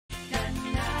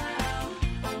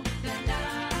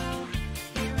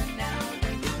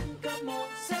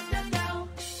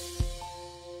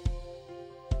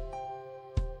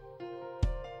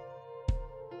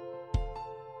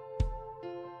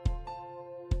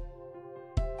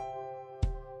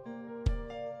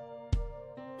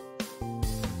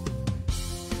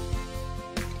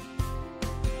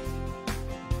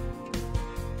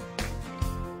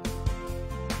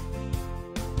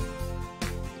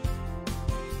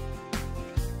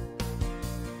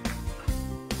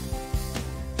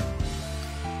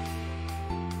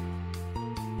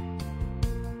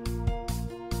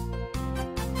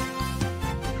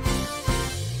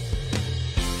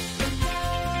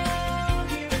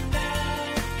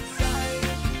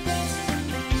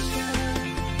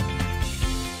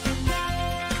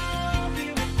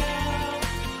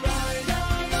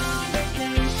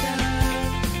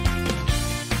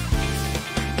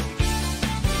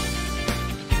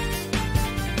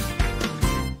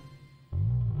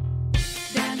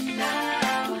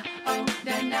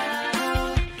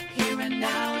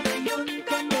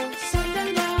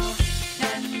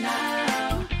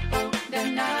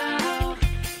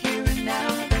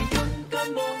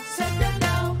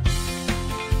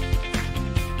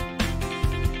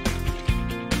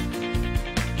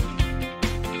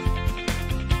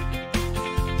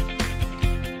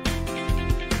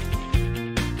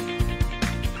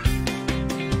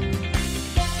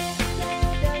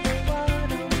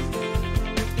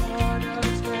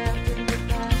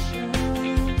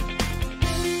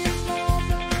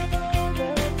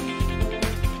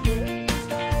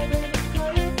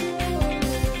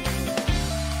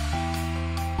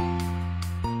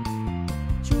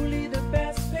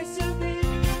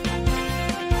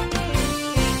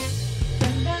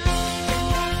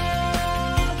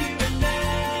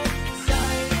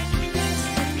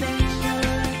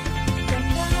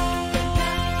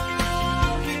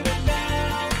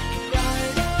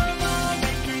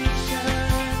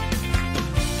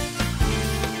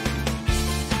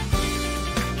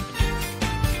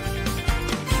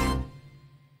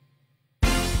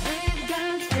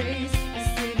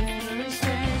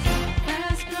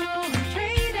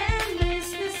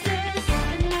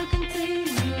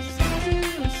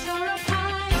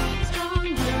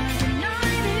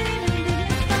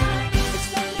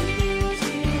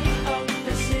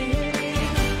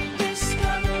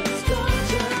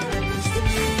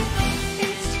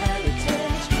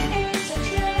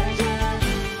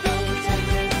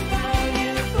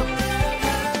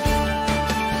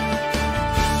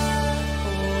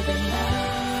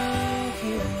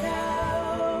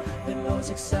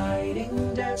most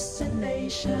exciting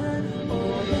destination.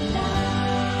 Oh, Danao,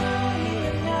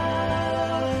 here and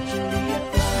now, truly a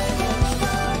thrive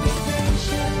on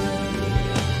vacation.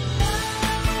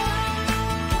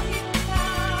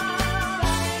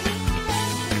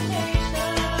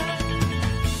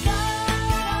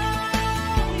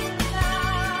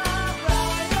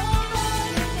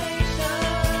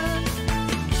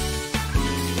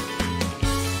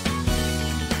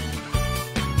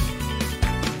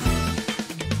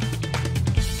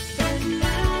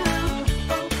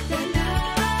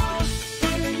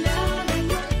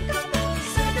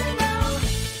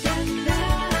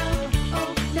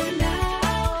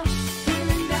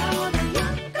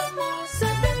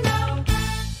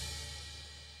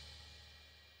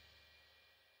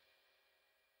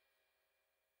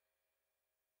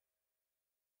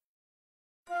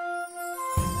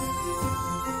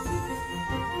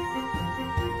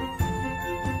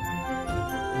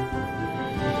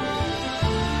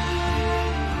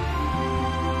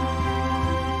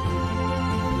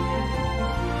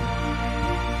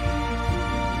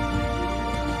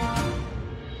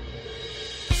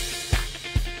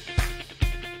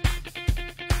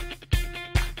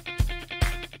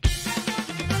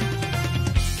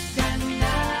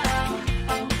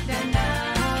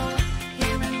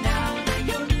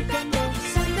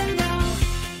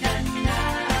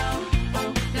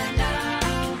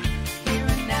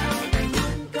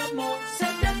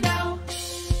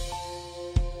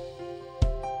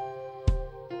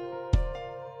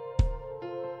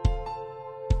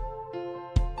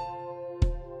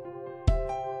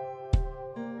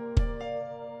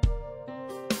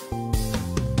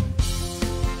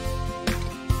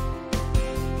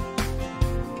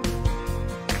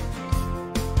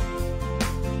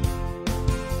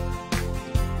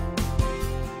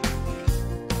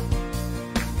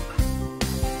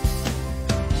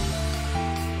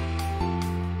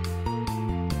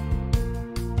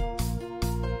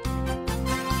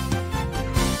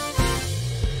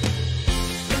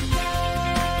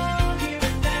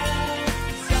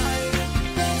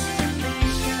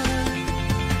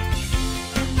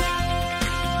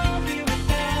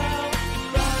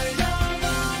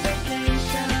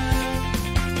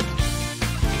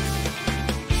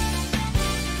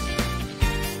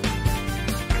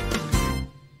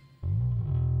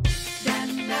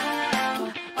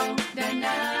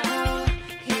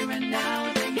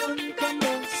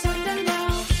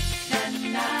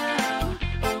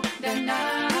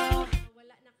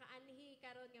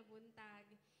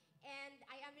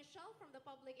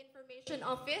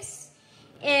 Office.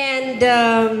 And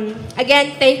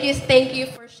again, thank you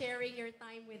for sharing your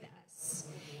time with us.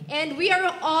 And we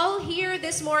are all here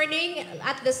this morning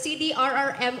at the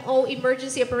CDRRMO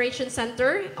Emergency Operations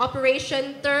Center,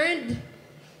 Operation Turned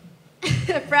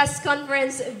press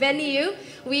conference venue.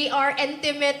 We are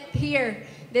intimate here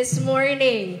this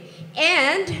morning.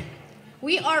 And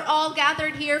we are all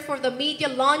gathered here for the media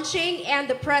launching and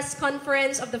the press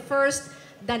conference of the first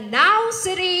Danao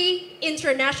City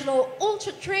International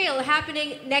Ultra Trail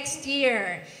happening next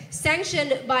year,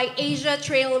 sanctioned by Asia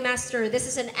Trailmaster. This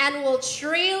is an annual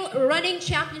trail running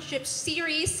championship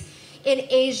series in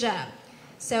Asia.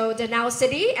 So Danao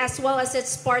City, as well as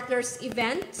its partners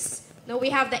events. Now we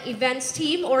have the events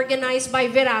team organized by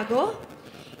Virago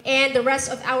and the rest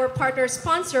of our partner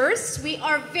sponsors. We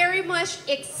are very much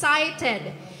excited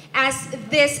as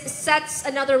this sets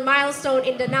another milestone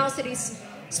in Danao City's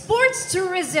sports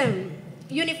tourism,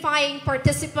 unifying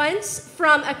participants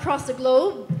from across the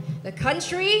globe, the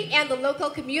country, and the local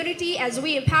community as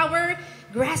we empower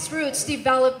grassroots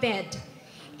development.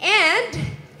 And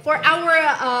for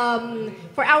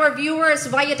our viewers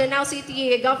via Danao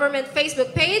City government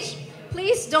Facebook page,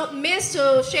 please don't miss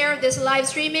to share this live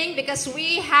streaming because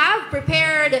we have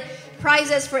prepared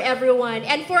prizes for everyone.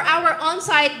 And for our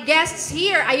on-site guests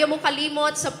here, ayaw mo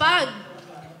kalimot sa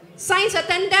signs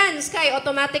attendance kay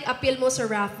automatic appeal mo sa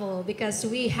raffle because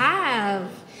we have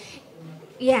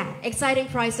exciting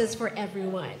prizes for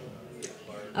everyone.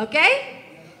 Okay?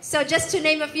 So just to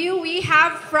name a few, we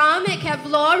have from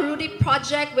Kevlo, Rudy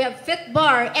Project, we have Fit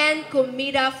Bar and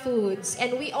Comida Foods.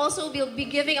 And we also will be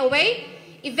giving away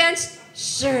events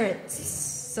shirts.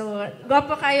 So,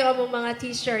 gwapo kayo ang mga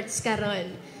t-shirts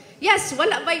karon. Yes,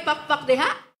 wala ba'y pakpak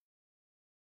diha?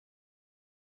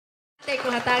 Take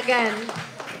mahatagan.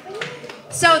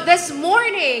 So this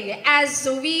morning, as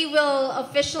we will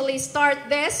officially start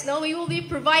this, we will be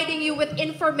providing you with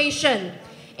information,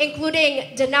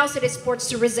 including Danao City Sports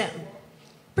Tourism,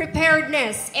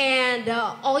 preparedness, and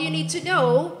all you need to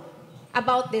know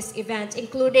about this event,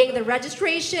 including the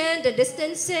registration, the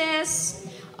distances,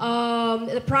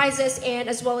 the prizes and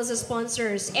as well as the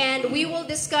sponsors. And we will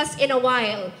discuss in a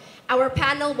while. Our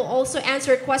panel will also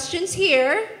answer questions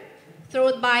here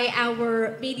thrown by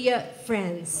our media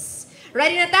friends.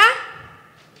 Ready na ta?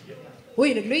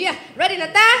 Uy, nagluya. Ready na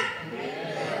ta?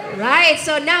 Right,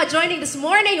 so now joining this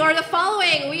morning or the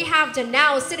following, we have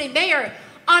Danao City Mayor,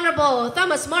 Honorable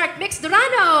Thomas Mark Mix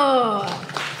Durano.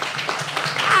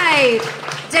 Right,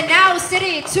 Danao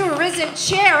City Tourism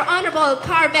Chair, Honorable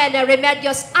Carmen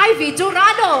Remedios Ivy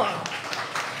Durano.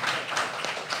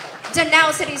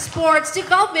 Danao City Sports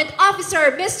Development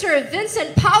Officer, Mr.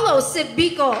 Vincent Paulo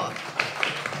Cibico.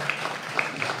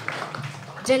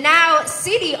 Danao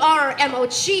City RMO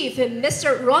Chief,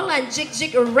 Mr. Roland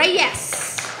Jigjig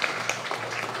Reyes.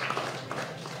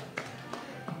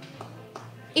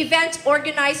 Event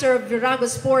Organizer of Virago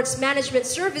Sports Management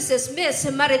Services, Ms.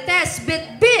 Marites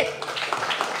Bitbit.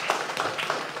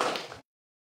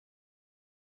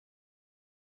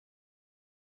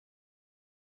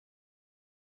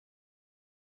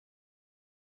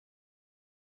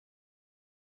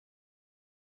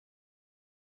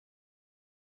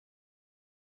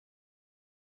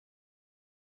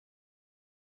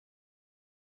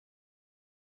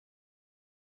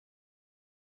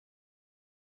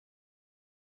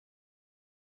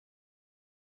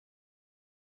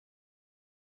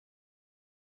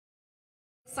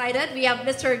 Excited, we have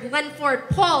Mr. Glenford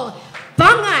Paul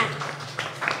Bangan.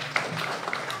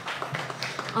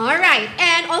 All right,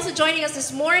 and also joining us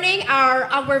this morning are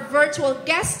our virtual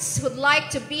guests who'd like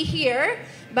to be here,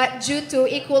 but due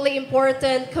to equally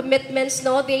important commitments,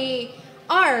 no, they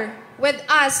are with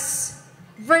us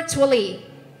virtually.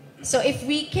 So if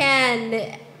we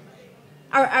can,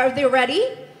 are they ready?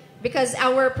 Because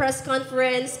our press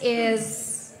conference is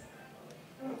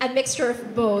a mixture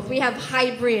of both. We have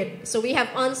hybrid, so we have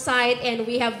on-site and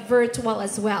we have virtual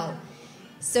as well.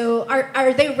 So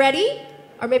are they ready?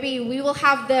 Or maybe we will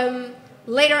have them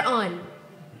later on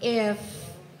if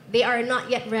they are not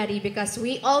yet ready, because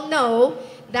we all know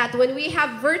that when we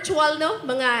have virtual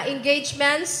mga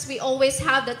engagements, we always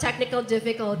have the technical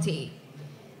difficulty.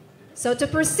 So to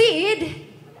proceed,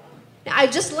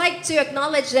 I'd just like to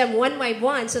acknowledge them one by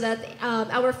one so that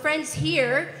our friends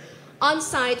here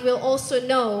on-site will also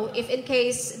know if in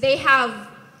case they have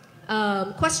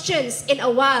questions in a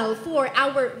while for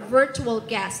our virtual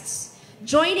guests.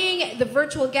 Joining the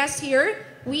virtual guests here,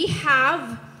 we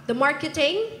have the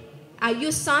marketing,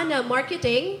 Usana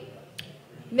Marketing,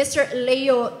 Mr.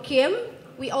 Leo Kim.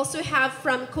 We also have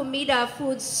from Comida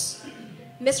Foods,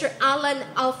 Mr. Alan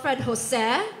Alfred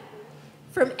Jose.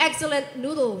 From Excellent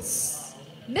Noodles,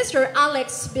 Mr.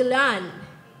 Alex Bilan.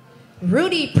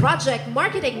 Rudy Project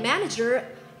Marketing Manager,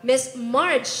 Ms.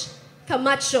 Marge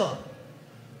Camacho.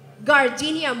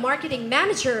 Gardenia Marketing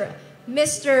Manager,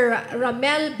 Mr.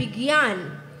 Ramel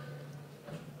Bigyan.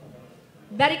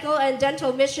 Medical and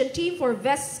Dental Mission Team for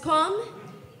Vestcom,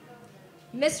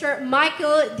 Mr.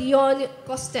 Michael Dion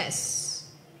Costes.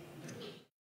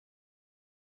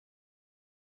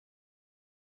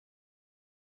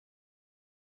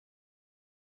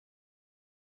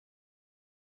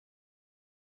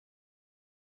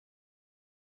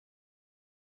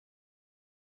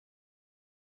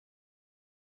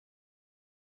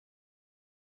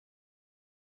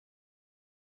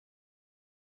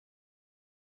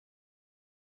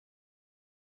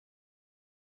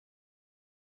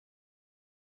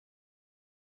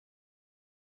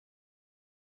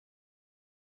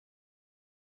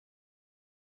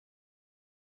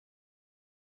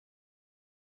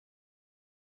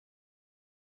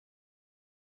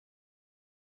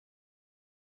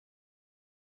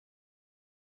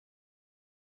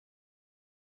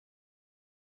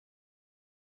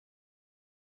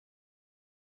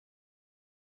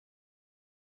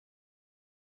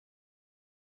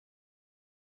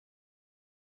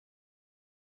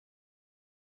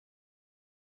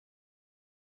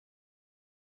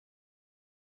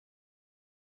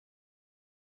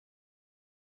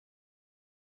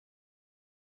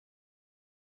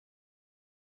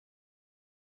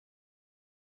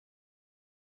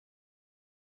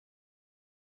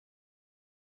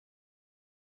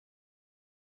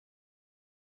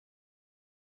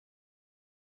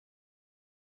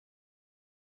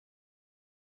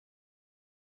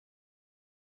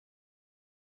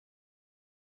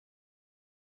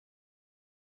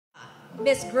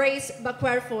 Miss Grace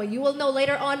Bacuerfo. You will know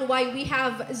later on why we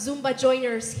have Zumba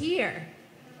joiners here.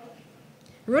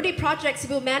 Rudy Project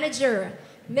Cebu Manager,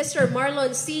 Mr.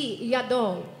 Marlon C.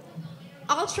 Yadong.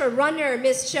 Ultra Runner,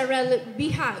 Ms. Cheryl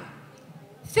Bihag.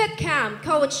 FitCam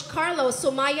Coach Carlos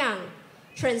Sumayang.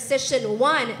 Transition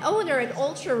 1 Owner and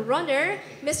Ultra Runner,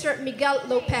 Mr. Miguel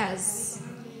Lopez.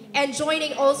 And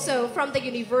joining also from the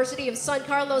University of San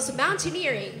Carlos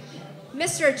Mountaineering,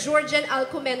 Mr. Georgian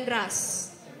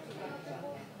Alcomendras.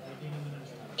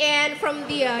 And from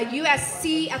the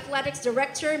USC Athletics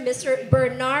Director, Mr.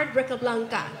 Bernard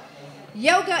Recablanca.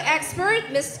 Yoga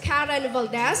expert, Ms. Karen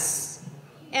Valdez.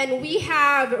 And we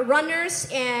have runners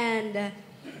and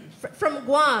from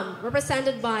Guam,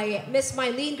 represented by Ms.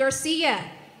 Mylene Garcia.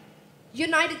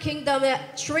 United Kingdom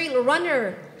trail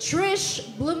runner,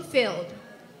 Trish Bloomfield.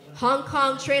 Hong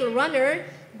Kong trail runner,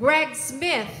 Greg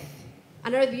Smith.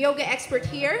 Another yoga expert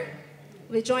here,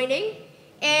 will be joining.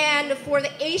 And for the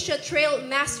Asia Trail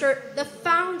Master, the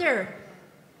founder,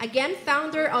 again,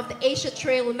 founder of the Asia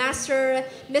Trail Master,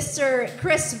 Mr.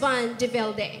 Chris Van de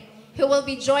Velde, who will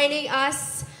be joining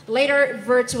us later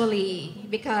virtually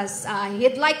because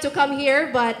he'd like to come here,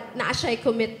 but naa siya'y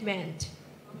commitment.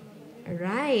 All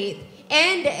right.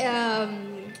 And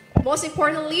most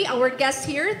importantly, our guest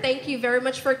here, thank you very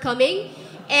much for coming.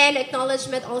 And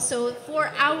acknowledgement also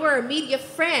for our media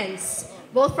friends,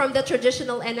 both from the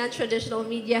traditional and non-traditional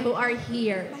media who are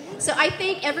here. So I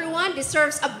think everyone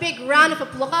deserves a big round of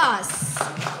applause.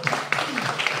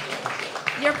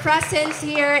 Your presence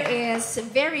here is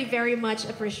very, very much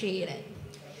appreciated.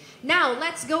 Now,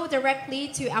 let's go directly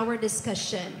to our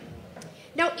discussion.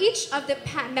 Now, each of the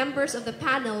members of the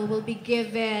panel will be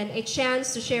given a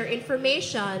chance to share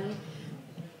information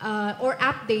or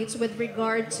updates with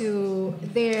regard to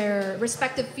their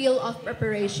respective field of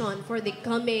preparation for the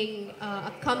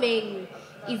upcoming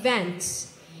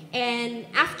events. And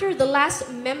after the last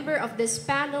member of this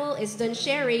panel is done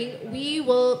sharing, we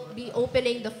will be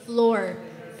opening the floor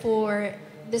for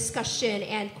discussion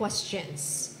and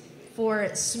questions for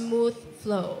smooth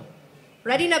flow.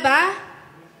 Ready na ba?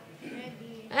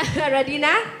 Ready. Ready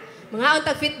na? Mga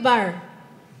untag fit bar.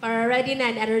 Para ready na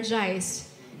and energized.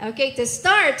 Okay, to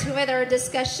start with our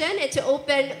discussion and to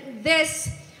open this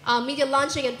media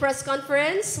launching and press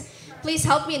conference, please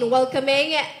help me in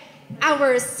welcoming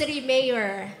our city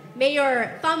mayor,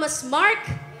 Mayor Thomas Mark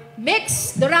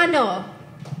Mix Durano.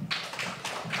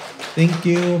 Thank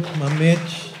you, Ma'am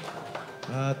Mitch.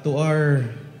 To our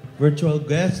virtual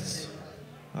guests,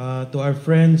 to our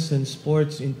friends and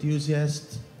sports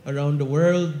enthusiasts around the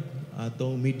world,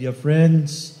 atong media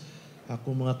friends,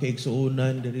 ako mga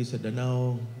kaigsuunan diri sa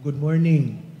Danao, good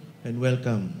morning and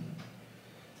welcome.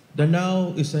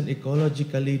 Danao is an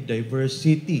ecologically diverse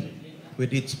city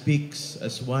with its peaks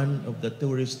as one of the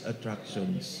tourist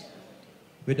attractions.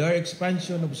 With our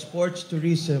expansion of sports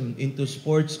tourism into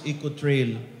sports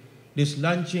eco-trail, this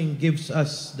launching gives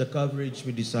us the coverage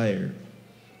we desire,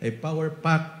 a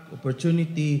power-packed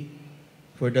opportunity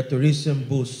for the tourism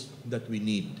boost that we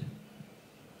need.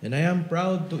 And I am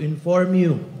proud to inform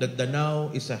you that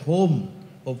Danao is a home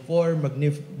of four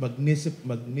magnificent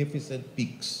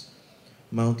peaks: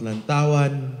 Mount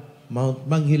Lantawan, Mount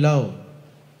Manghilao,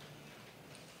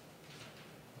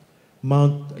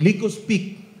 Mount Licos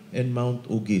Peak, and Mount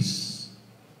Ugis.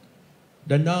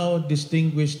 Danao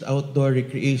distinguished outdoor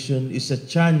recreation is a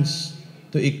chance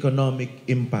to economic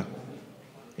impact.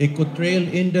 Eco-trail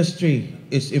industry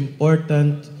is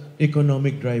important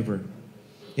economic driver,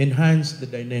 enhance the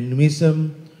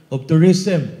dynamism of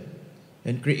tourism,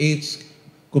 and creates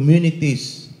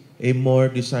communities a more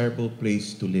desirable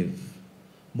place to live.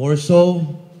 More so,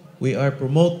 we are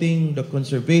promoting the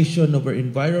conservation of our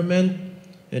environment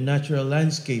and natural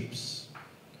landscapes.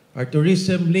 Our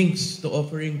tourism links to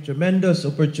offering tremendous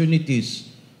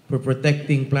opportunities for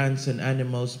protecting plants and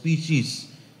animal species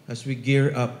as we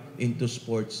gear up into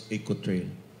sports eco-trail.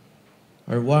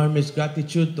 Our warmest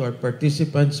gratitude to our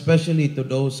participants, especially to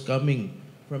those coming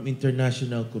from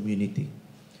international community.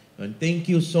 And thank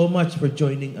you so much for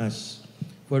joining us,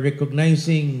 for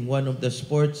recognizing one of the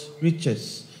sports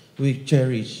riches we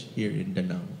cherish here in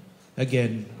Danao.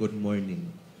 Again, good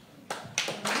morning.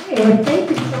 Okay, thank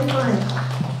you so much,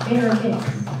 Mayor Mix.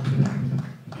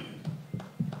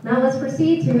 Now let's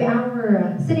proceed to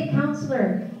our City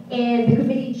Councilor and the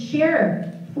Committee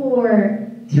Chair for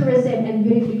Tourism and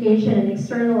Beautification and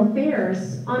External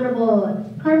Affairs, Honorable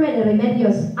Carmen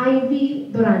Remedios Ivy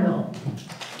Durano.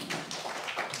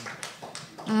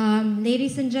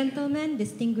 Ladies and gentlemen,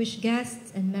 distinguished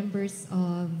guests and members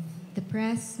of the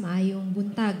press, maayong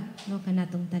buntag no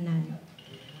kanatong tanan.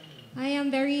 I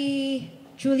am very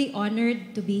truly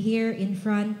honored to be here in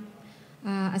front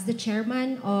as the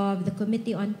chairman of the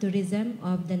Committee on Tourism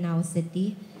of Danao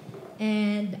City.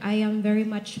 And I am very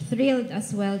much thrilled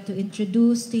as well to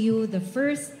introduce to you the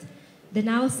first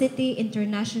Danao City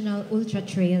International Ultra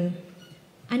Trail,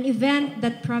 an event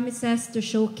that promises to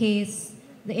showcase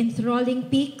the enthralling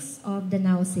peaks of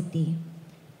Danao City.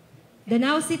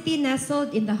 Danao City,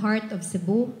 nestled in the heart of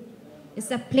Cebu,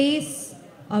 is a place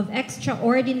of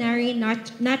extraordinary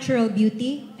natural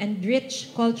beauty and rich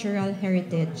cultural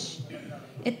heritage.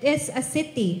 It is a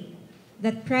city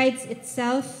that prides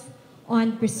itself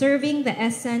on preserving the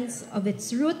essence of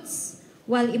its roots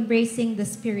while embracing the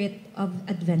spirit of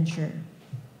adventure.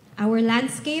 Our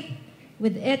landscape,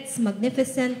 with its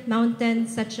magnificent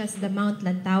mountains such as the Mount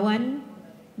Lantawan,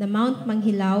 the Mount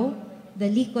Manghilao, the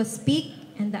Licos Peak,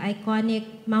 and the iconic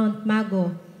Mount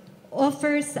Mago,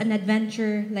 offers an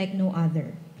adventure like no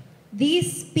other.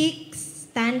 These peaks,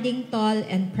 standing tall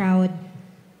and proud,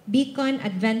 beacon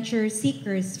adventure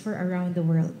seekers for around the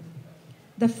world.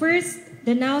 The first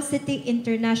Danao City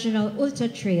International Ultra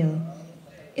Trail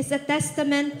is a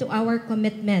testament to our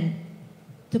commitment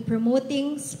to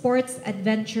promoting sports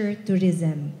adventure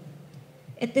tourism.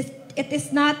 It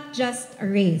is not just a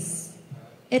race.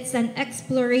 It's an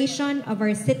exploration of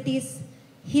our city's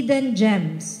hidden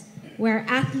gems, where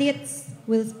athletes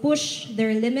will push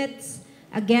their limits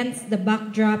against the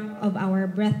backdrop of our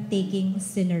breathtaking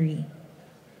scenery.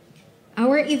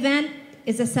 Our event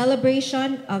is a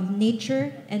celebration of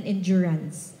nature and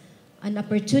endurance, an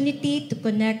opportunity to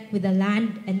connect with the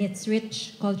land and its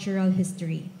rich cultural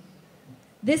history.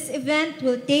 This event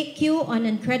will take you on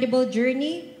an incredible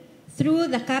journey through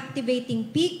the captivating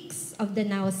peaks of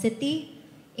Danao City,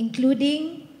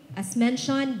 including, as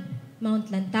mentioned,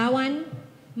 Mount Lantawan,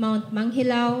 Mount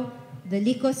Manghilao, the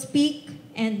Licos Peak,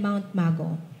 and Mount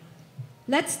Mago.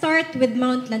 Let's start with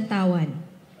Mount Lantawan.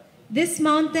 This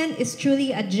mountain is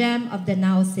truly a gem of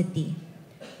Danao City,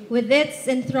 with its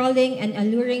enthralling and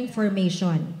alluring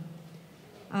formation.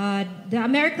 The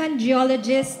American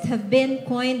geologists have been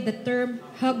coined the term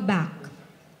hogback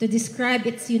to describe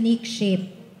its unique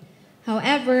shape.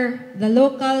 However, the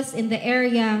locals in the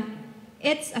area,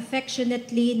 it's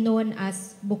affectionately known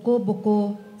as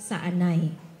buko-buko sa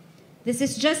anay. This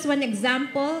is just one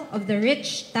example of the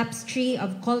rich tapestry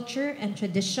of culture and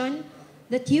tradition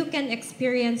that you can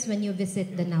experience when you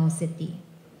visit Danao City.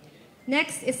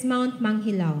 Next is Mount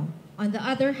Manghilao. On the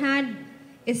other hand,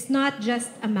 it's not just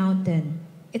a mountain.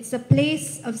 It's a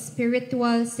place of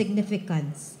spiritual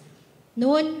significance,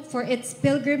 known for its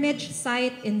pilgrimage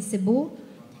site in Cebu,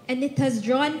 and it has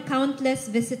drawn countless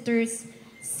visitors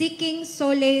seeking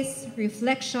solace,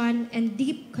 reflection, and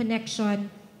deep connection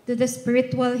to the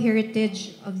spiritual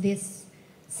heritage of this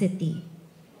city.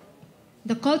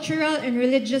 The cultural and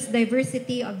religious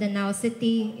diversity of Danao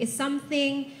City is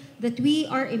something that we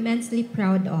are immensely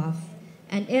proud of,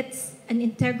 and it's an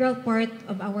integral part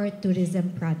of our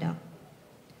tourism product.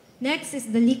 Next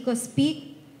is the Licos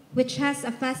Peak, which has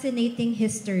a fascinating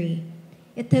history.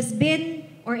 It has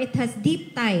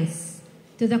deep ties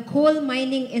to the coal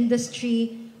mining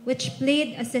industry, which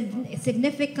played a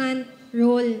significant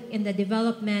role in the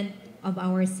development of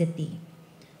our city.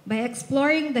 By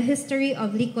exploring the history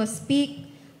of Licos Peak,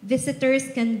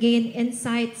 visitors can gain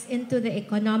insights into the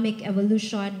economic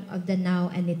evolution of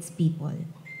Danao and its people.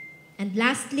 And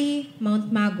lastly,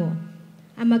 Mount Mago,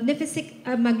 a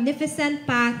magnificent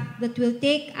path that will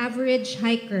take average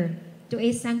hiker to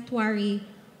a sanctuary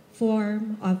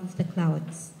form of the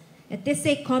clouds. It is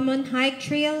a common hike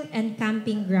trail and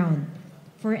camping ground.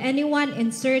 For anyone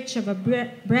in search of a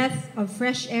breath of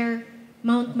fresh air,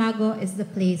 Mount Mago is the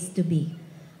place to be.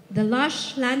 The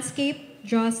lush landscape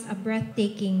draws a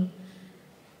breathtaking.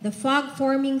 The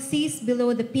fog-forming seas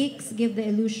below the peaks give the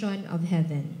illusion of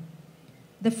heaven.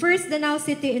 The first Danao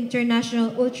City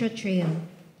International Ultra Trail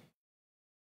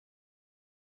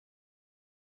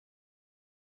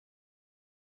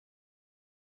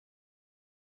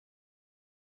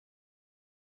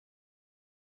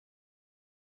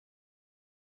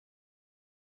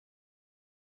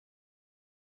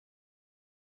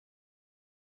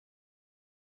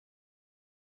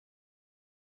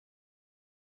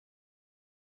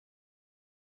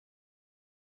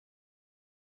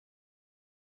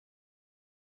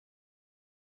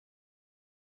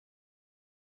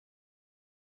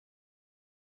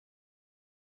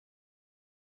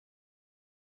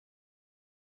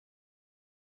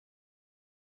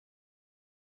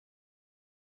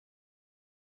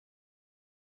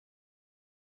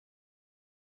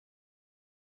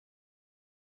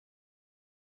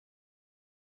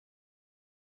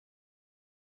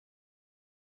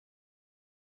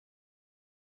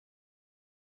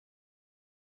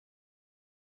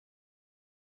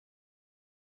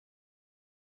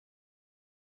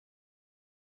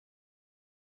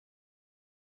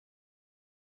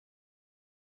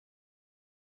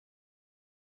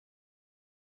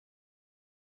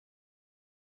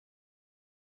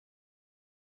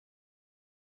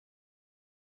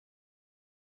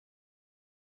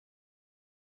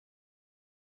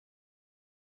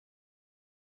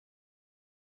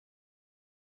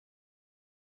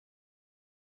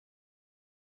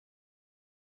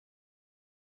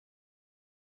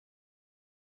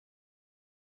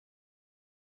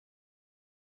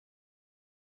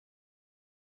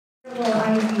Well,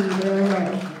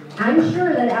 I'm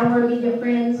sure that our media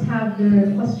friends have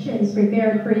their questions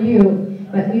prepared for you,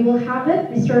 but we will have it,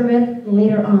 reserve it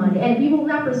later on. And we will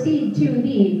now proceed to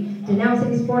the Danao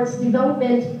City Sports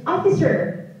Development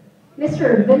Officer,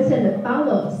 Mr. Vincent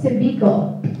Paulo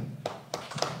Cibico.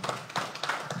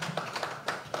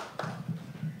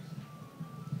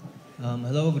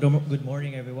 Hello, good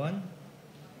morning, everyone.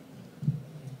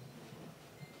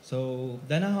 So,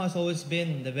 Danao has always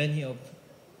been the venue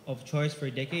of choice for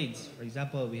decades. For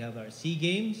example, we have our SEA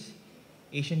Games,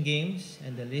 Asian Games,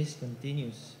 and the list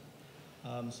continues.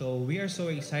 So, we are so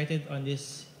excited on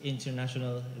this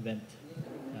international event.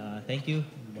 Thank you.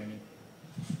 Good morning.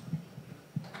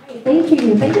 Thank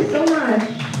you. Thank you so much,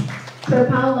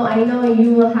 Sir Paulo. I know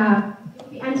you will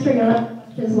be answering a lot of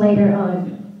questions later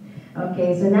on.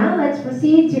 Okay, so now let's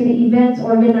proceed to the event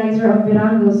organizer of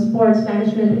Virango Sports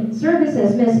Management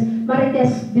Services, Ms.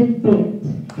 Marites Bitbit.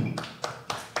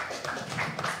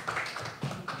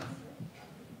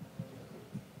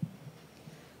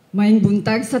 Maing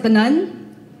buntag sa tanan?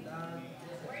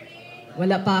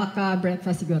 Wala pa ka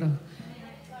breakfast siguro.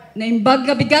 Naimbag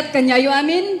nga bigat kanyayo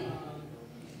amin?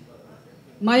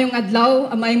 Mayong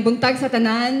adlaw, maing buntag sa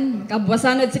tanan,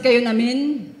 kabwasanad si kayo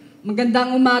namin.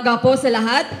 Magandang umaga po sa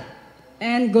lahat.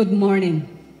 And good morning.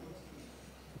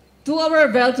 To our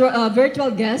virtual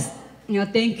guests,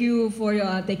 thank you for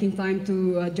taking time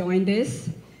to join this,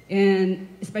 and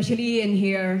especially in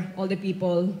here, all the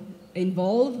people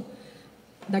involved.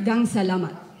 Dagang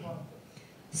salamat.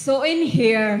 So in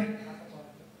here,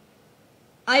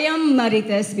 I am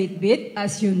Marites Bitbit,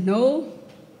 as you know,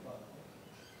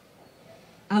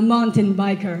 a mountain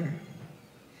biker.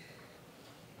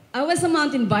 I was a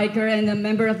mountain biker and a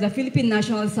member of the Philippine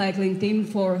National Cycling Team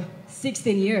for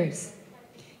 16 years.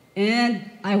 And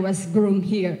I was groomed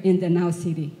here in Danao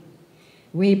City,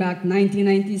 way back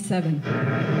 1997.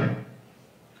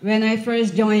 When I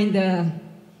first joined the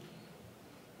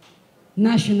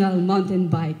National Mountain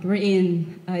Bike,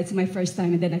 it's my first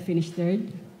time and then I finished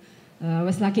third. I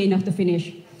was lucky enough to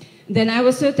finish. Then I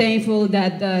was so thankful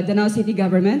that the Danao City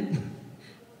government,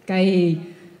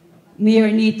 kay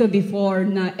Mayor Nito before,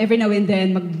 every now and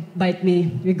then mag-bike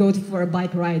me. We go for a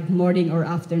bike ride, morning or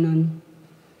afternoon.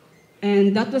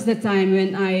 And that was the time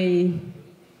when I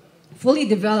fully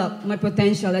developed my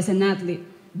potential as an athlete,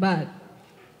 but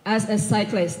as a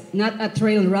cyclist, not a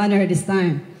trail runner this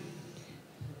time.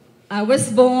 I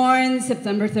was born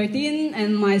September 13,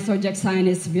 and my zodiac sign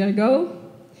is Virgo.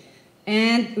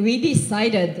 And we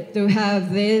decided to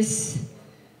have this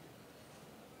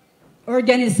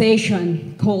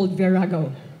organization called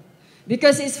Virago,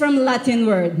 because it's from Latin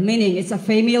word, meaning it's a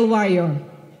female warrior.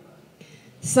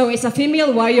 So it's a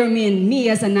female warrior mean me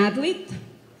as an athlete,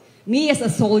 me as a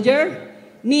soldier,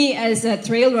 me as a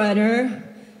trail runner,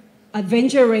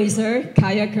 adventure racer,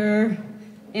 kayaker,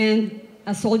 and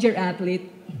a soldier athlete,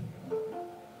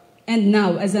 and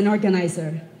now as an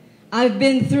organizer. I've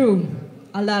been through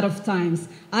a lot of times.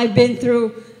 I've been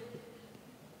through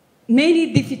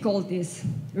many difficulties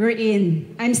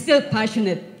wherein I'm still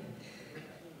passionate.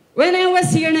 When I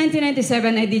was here in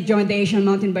 1997, I did join the Asian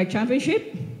Mountain Bike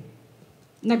Championship.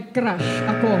 Nag-crash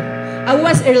ako. I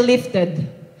was airlifted.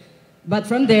 But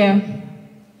from there,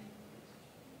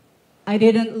 I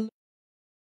didn't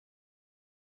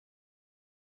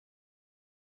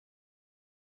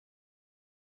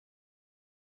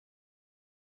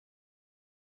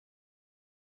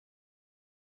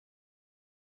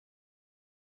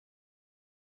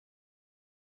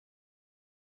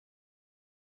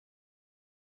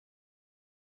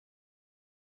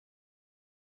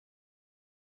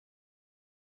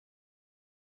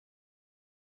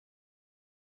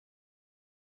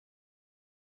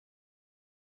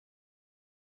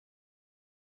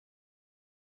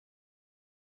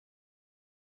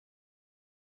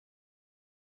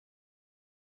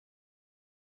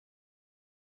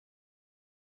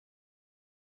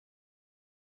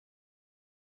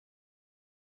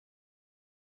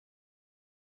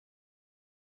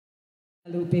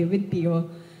Lupe with Pio,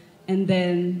 and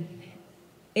then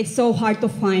it's so hard to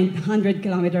find 100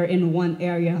 kilometer in one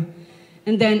area.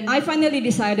 And then I finally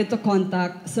decided to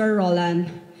contact Sir Roland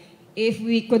if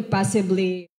we could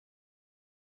possibly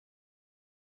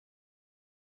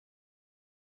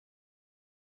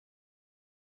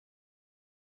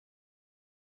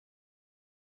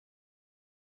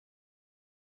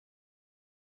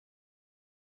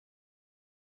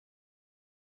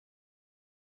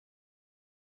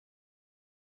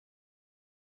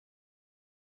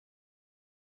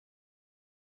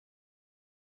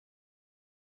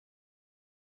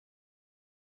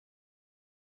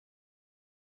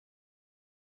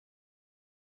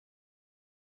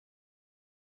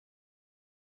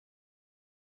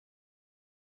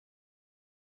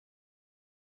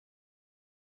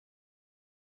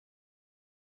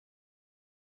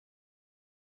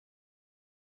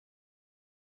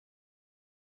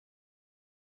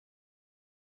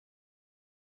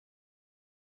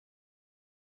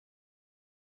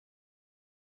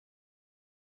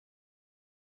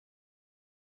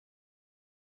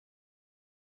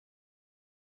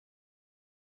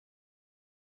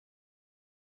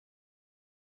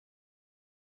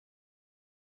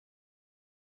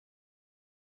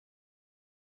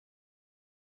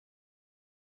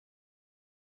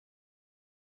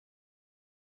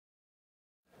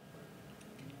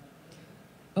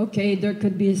Okay, there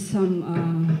could be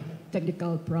some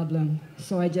technical problem,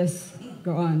 so I just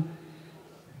go on.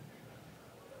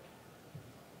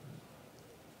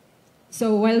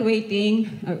 So while waiting,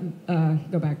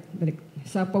 go back, balik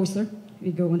sa poster.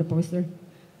 We go on the poster.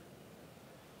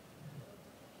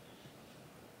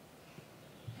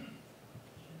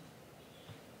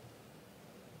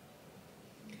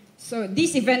 So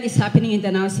this event is happening in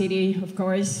Danao City, of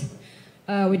course,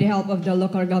 with the help of the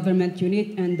local government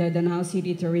unit and the Danao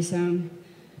City Tourism,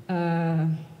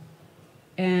 and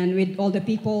with all the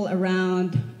people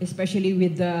around, especially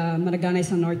with the Managanay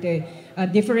San Norte,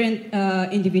 different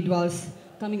individuals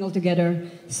coming all together.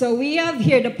 So we have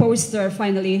here the poster,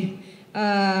 finally,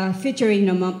 featuring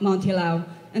the Mount Hilao.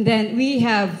 And then we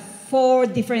have 4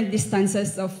 different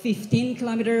distances of 15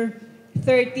 kilometer,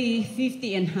 30,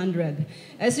 50, and 100.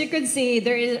 As you can see,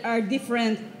 there are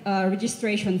different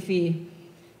registration fee.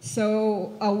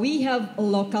 So we have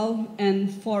local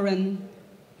and foreign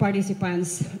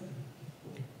participants.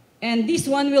 And this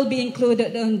one will be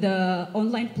included on the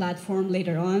online platform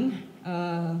later on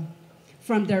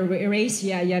from the Race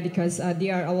Yaya, because they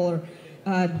are our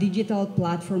digital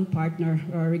platform partner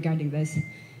regarding this.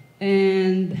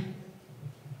 And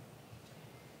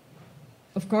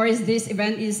of course, this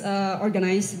event is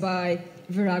organized by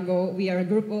Virago. We are a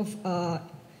group of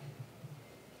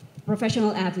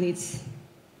professional athletes,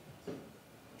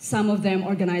 some of them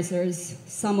organizers,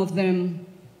 some of them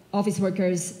office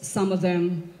workers, some of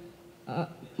them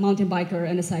mountain biker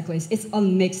and a cyclist. It's all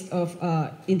mixed of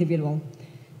individual.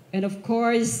 And of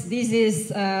course, this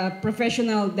is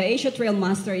professional. The Asia Trail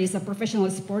Master is a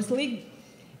professional sports league.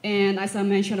 And as I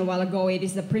mentioned a while ago, it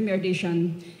is the premier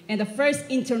edition and the first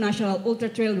international ultra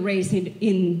trail race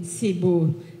in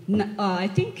Cebu. I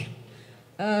think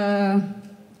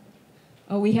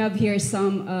we have here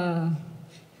some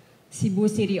Cebu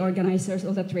City organizers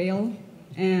of the trail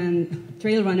and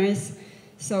trail runners.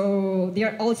 So they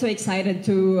are also excited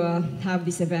to have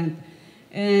this event.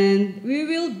 And we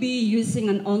will be using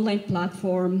an online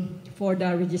platform for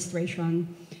the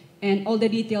registration. And all the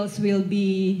details will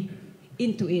be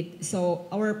into it. So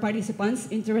our participants,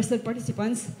 interested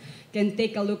participants, can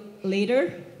take a look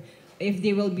later if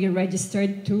they will be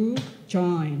registered to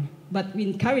join. But we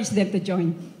encourage them to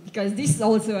join because this is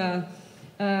also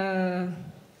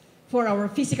for our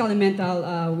physical and mental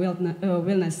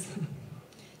wellness.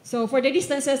 So for the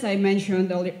distances I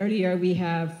mentioned earlier, we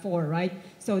have 4, right?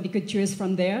 So they could choose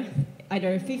from there,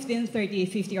 either 15, 30,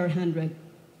 50, or 100.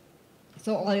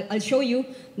 So I'll show you.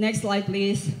 Next slide,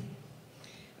 please.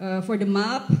 For the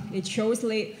map, it shows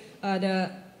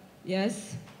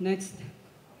yes, next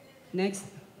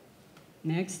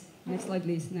slide,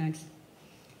 please, next.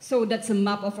 So that's a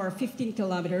map of our 15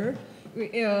 kilometer.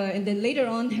 And then later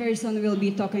on, Harrison will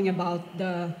be talking about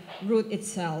the route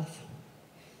itself.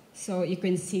 So you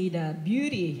can see the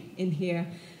beauty in here.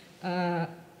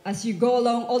 As you go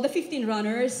along, all the 15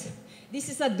 runners, this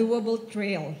is a doable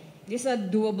trail. This is a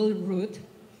doable route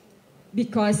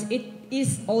because it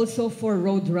is also for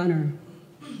road runner.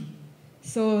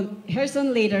 So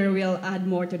Harrison later will add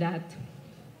more to that.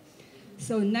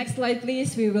 So next slide,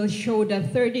 please. We will show the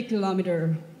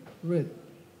 30-kilometer route.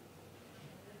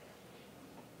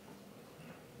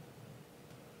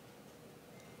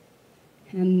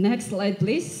 And next slide,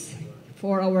 please,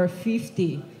 for our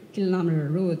 50-kilometer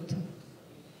route.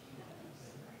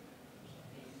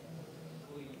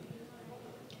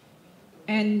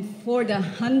 And for the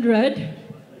 100,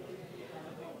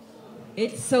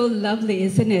 it's so lovely,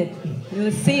 isn't it?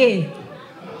 You'll see.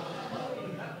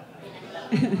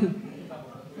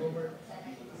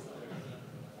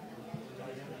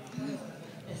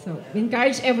 So we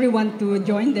encourage everyone to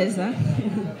join this, huh?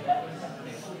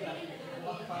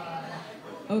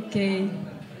 Okay.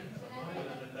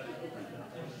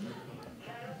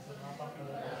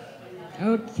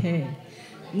 Okay.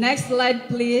 Next slide,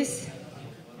 please.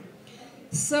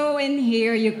 So in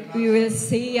here, you will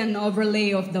see an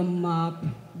overlay of the map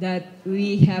that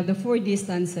we have the 4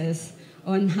 distances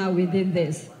on how we did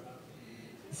this.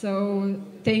 So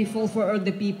thankful for all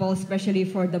the people, especially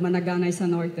for the Managanay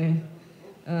San Norte,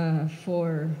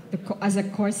 as a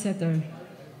course setter.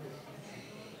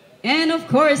 And of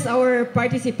course, our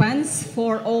participants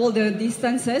for all the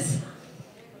distances,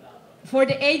 for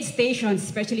the aid stations,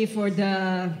 especially for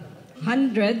the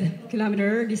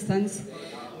 100-kilometer distance,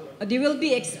 they will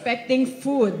be expecting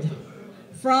food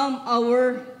from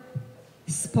our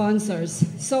sponsors.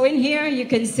 So in here, you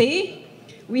can see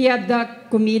we have the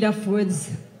Comida foods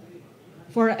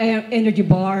for energy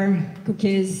bar,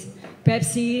 cookies,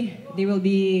 Pepsi. They will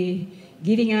be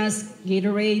giving us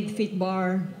Gatorade, Fit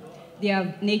Bar. They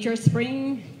have Nature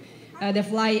Spring, The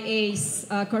Fly Ace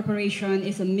Corporation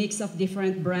is a mix of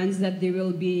different brands that they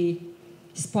will be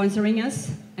sponsoring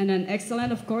us. And then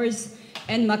Excellent, of course,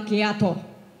 and Macchiato.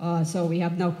 So we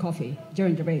have now coffee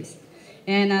during the race.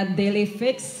 And Daily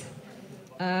Fix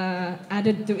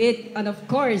added to it. And of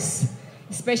course,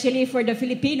 especially for the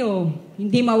Filipino,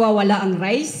 hindi mawawala ang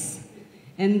rice.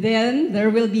 And then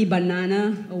there will be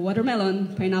banana, a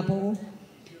watermelon, pineapple,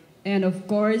 and of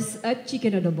course, a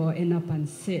chicken adobo and a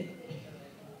pancit.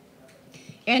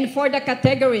 And for the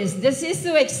categories, this is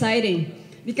so exciting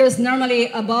because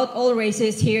normally about all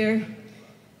races here,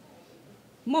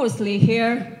 mostly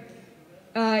here,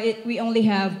 we only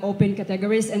have open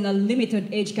categories and a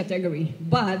limited age category.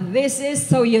 But this is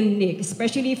so unique,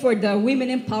 especially for the women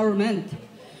empowerment,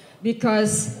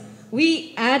 because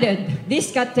we added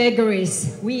these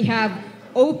categories. We have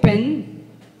open.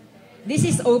 This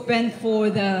is open for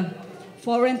the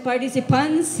foreign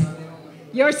participants.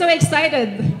 You're so excited.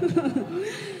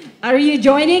 Are you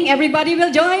joining? Everybody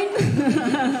will join.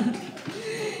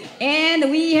 And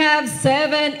we have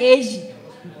 7 age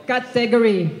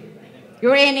category.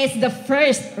 Wherein it's the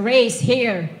first race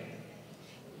here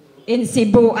in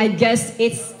Cebu. I guess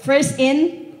it's first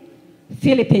in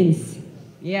Philippines.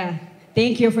 Yeah,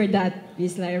 thank you for that,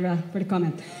 Ms. Lyra, for the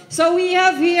comment. So we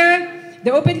have here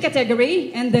the open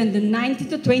category, and then the 90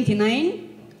 to 29,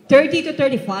 30 to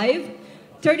 35,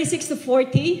 36 to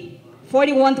 40,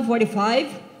 41 to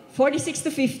 45, 46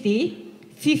 to 50,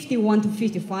 51 to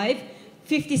 55,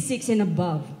 56 and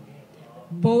above,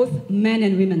 both men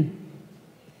and women.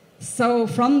 So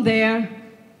from there,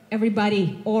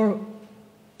 everybody, or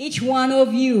each one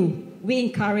of you, we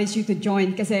encourage you to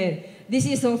join because this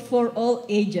is for all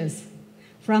ages,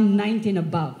 from 19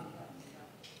 above.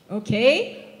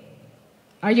 Okay?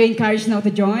 Are you encouraged now to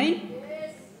join?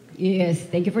 Yes. Yes,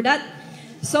 thank you for that.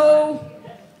 So,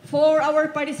 for our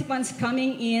participants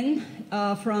coming in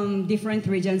from different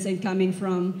regions and coming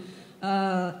from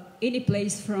any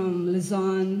place from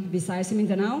Luzon, Visayas, and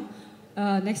Mindanao,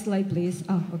 next slide, please.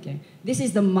 Oh, okay. This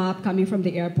is the map coming from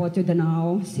the airport to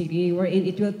Danao City, wherein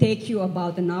it will take you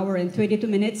about 1 hour and 22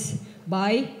 minutes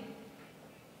by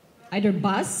either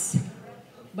bus,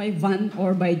 by van,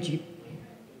 or by jeep.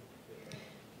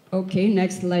 Okay,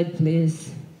 next slide,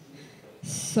 please.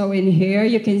 So in here,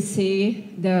 you can see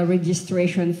the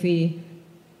registration fee.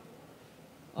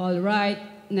 All right,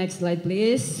 next slide,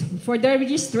 please. For the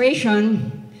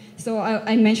registration, so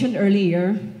I mentioned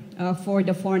earlier, for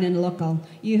the foreign and local,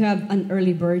 you have an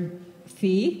early bird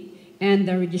fee and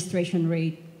the registration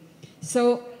rate.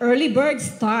 So early bird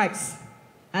starts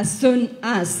as soon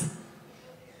as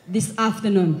this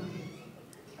afternoon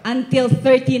until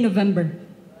 30 November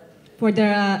for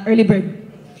the early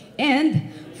bird.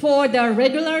 And for the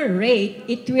regular rate,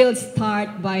 it will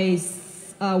start by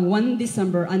 1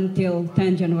 December until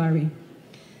 10 January.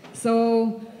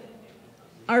 So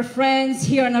our friends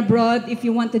here and abroad, if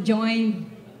you want to join,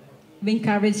 we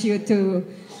encourage you to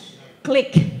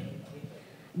click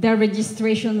the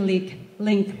registration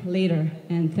link later,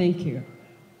 and thank you.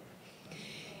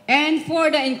 And for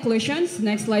the inclusions,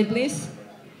 next slide, please.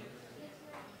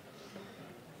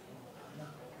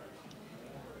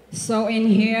 So in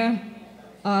here,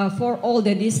 for all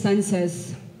the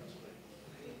distances,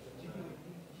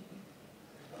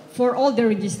 for all the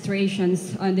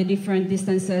registrations on the different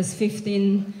distances,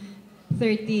 15,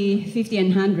 30, 50,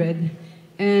 and 100,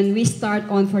 and we start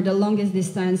on for the longest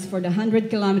distance for the 100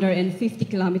 kilometer and 50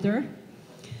 kilometer.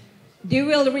 They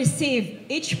will receive,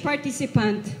 each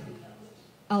participant,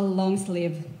 a long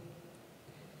sleeve.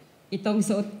 Itong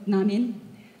suot namin,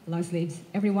 long sleeves.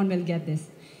 Everyone will get this.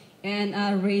 And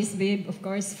a race bib, of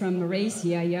course, from Race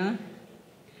Yaya.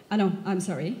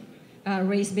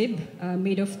 Race bib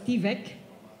made of T-Vec.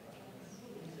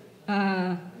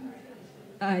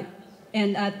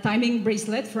 And a timing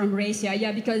bracelet from Race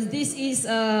Yaya, because this is,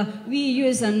 we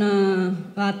use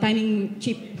a timing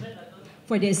chip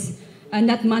for this,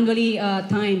 not manually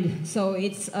timed. So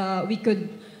it's, we could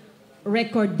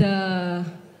record the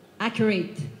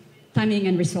accurate timing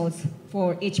and results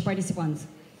for each participant.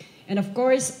 And of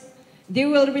course, they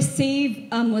will receive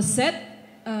a moset.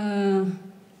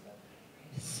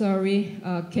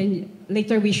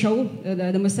 Later we show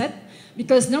the moset,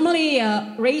 because normally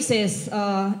races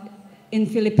in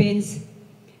Philippines,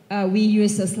 we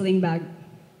use a sling bag,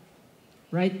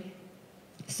 right?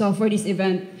 So for this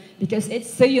event, because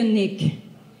it's so unique,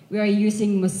 we are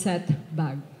using moset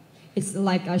bag. It's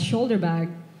like a shoulder bag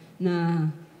na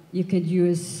you could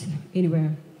use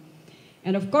anywhere.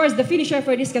 And of course, the finisher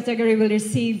for this category will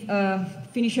receive a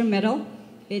finisher medal.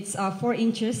 It's 4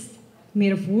 inches,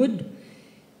 made of wood.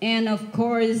 And of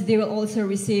course, they will also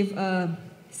receive a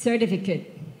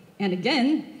certificate And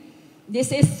again,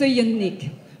 this is so unique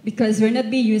because we'll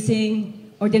not be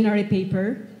using ordinary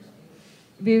paper.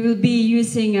 We will be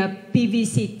using a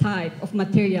PVC type of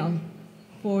material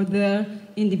for the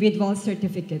individual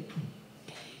certificate.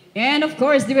 And of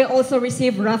course, they will also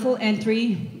receive raffle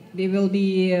entry. They will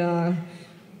be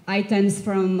items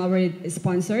from our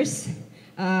sponsors.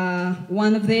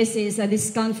 One of this is a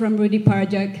discount from Rudy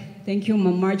Parjak. Thank you,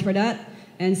 Ma'am March, for that,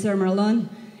 and Sir Marlon.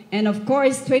 And of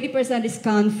course, 20%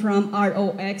 discount from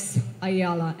ROX,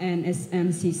 Ayala, and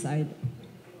SM Seaside.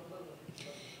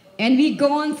 And we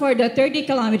go on for the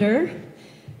 30-kilometer.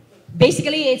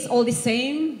 Basically, it's all the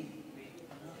same.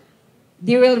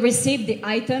 They will receive the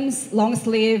items: long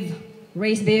sleeve,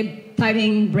 race bib,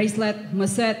 timing, bracelet,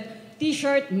 musette,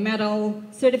 t-shirt, medal,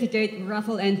 certificate,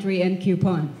 raffle entry, and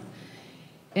coupon.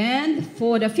 And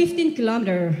for the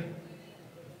 15-kilometer,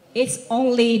 it's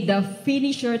only the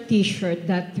finisher t-shirt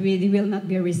that we will not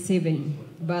be receiving.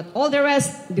 But all the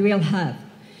rest, they will have.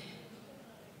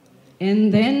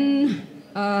 And then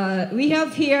we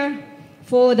have here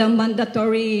for the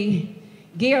mandatory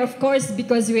gear, of course,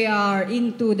 because we are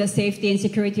into the safety and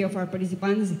security of our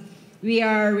participants, we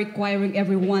are requiring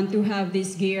everyone to have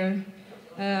this gear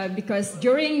because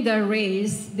during the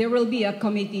race, there will be a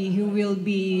committee who will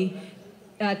be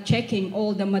checking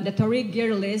all the mandatory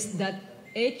gear list that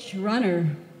each runner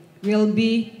will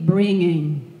be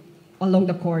bringing along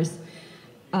the course.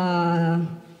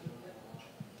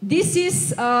 This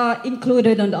is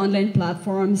included on the online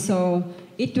platform, so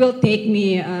it will take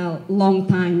me a long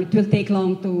time. It will take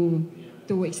long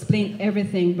to explain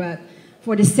everything, but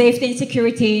for the safety and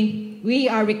security, we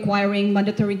are requiring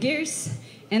mandatory gears,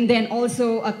 and then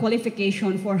also a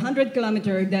qualification for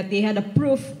 100-kilometer that they had a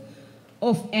proof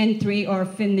of entry or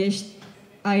finished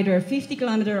either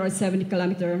 50-kilometer or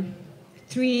 70-kilometer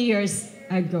 3 years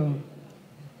ago.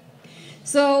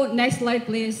 So next slide,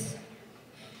 please.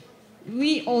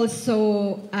 We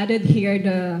also added here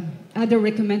the other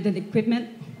recommended equipment,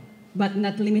 but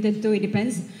not limited to, it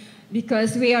depends,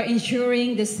 because we are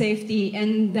ensuring the safety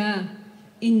and the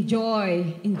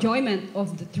enjoyment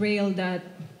of the trail, that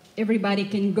everybody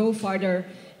can go farther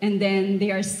and then they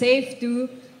are safe to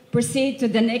proceed to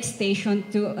the next station,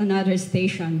 to another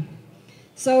station.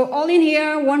 So all in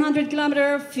here,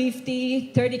 100-kilometer,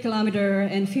 50, 30-kilometer,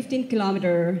 and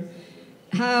 15-kilometer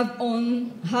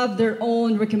have their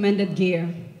own recommended gear,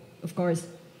 of course.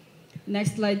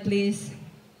 Next slide, please.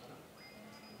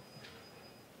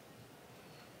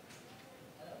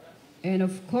 And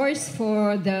of course,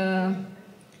 for the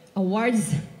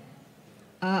awards,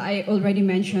 I already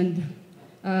mentioned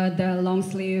the long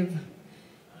sleeve,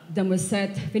 the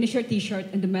musette, finisher t-shirt,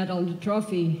 and the medal, the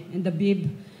trophy, and the bib.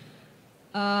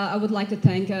 I would like to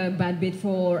thank Badbit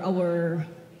for our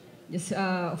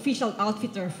official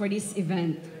outfitter for this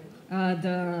event,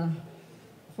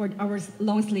 for our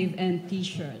long sleeve and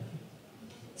t-shirt.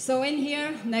 So in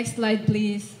here, next slide,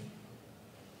 please.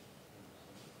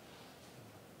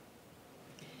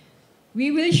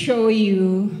 We will show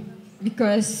you,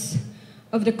 because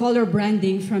of the color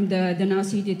branding from the Danao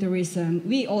City Tourism,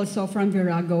 we also from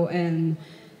Virago and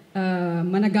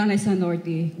Managana Sa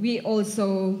Norte, we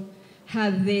also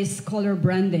have this color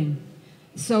branding.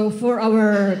 So for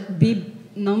our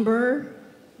bib number,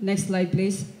 next slide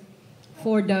please,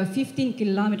 for the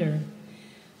 15-kilometer,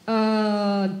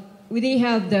 we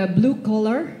have the blue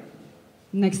color,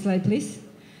 next slide please.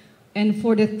 And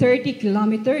for the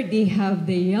 30-kilometer, they have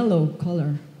the yellow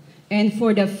color. And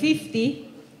for the 50,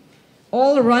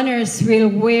 all runners will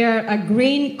wear a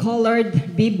green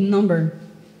colored bib number.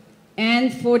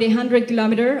 And for the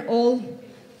 100-kilometer, all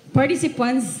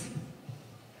participants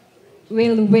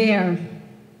will wear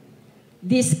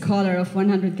this color of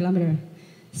 100-kilometer.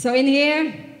 So in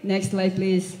here, next slide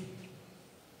please.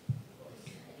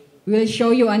 We'll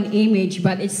show you an image,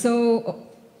 but it's so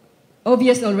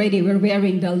obvious already. We're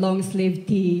wearing the long sleeve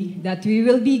tee that we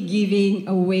will be giving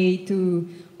away to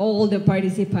all the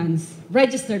participants,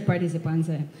 registered participants.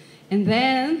 And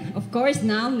then, of course,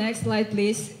 now, next slide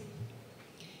please.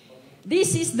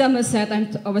 This is the musette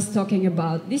I was talking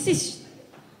about. This is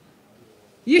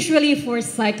usually for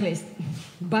cyclists,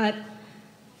 but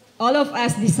all of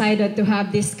us decided to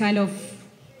have this kind of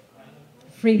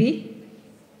freebie.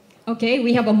 Okay,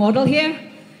 we have a model here.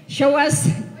 Show us,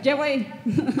 Joey.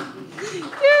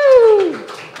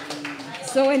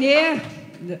 So in here,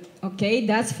 okay,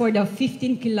 that's for the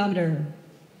 15-kilometer.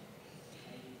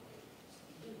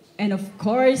 And of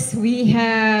course, we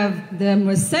have the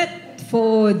musette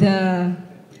for the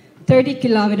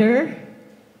 30-kilometer.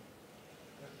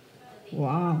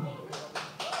 Wow.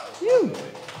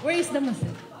 Where is the musette?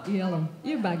 Yellow.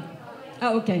 Your bag.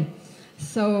 Oh, okay.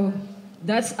 So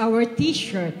That's our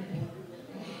t-shirt.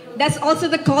 That's also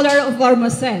the color of our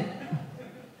moset.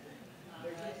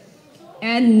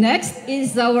 And next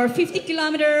is our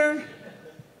 50-kilometer.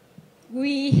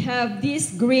 We have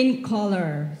this green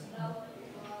color.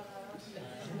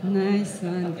 Nice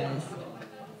one, guys.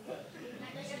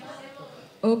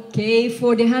 Okay,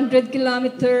 for the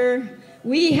 100-kilometer,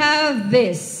 we have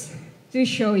this to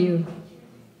show you.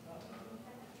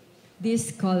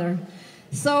 This color.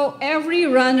 So every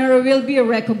runner will be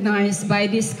recognized by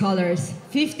these colors.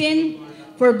 15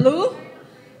 for blue,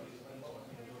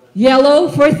 yellow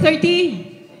for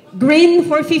 30, green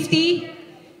for 50,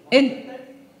 and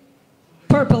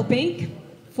purple pink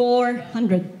for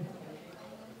 100.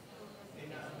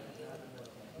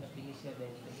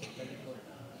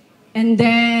 And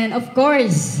then, of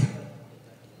course,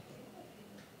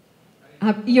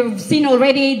 you've seen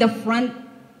already the front.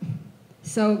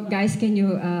 So guys, can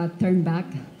you turn back?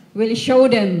 We'll show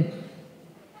them.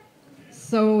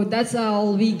 So that's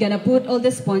all we gonna put all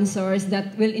the sponsors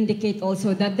that will indicate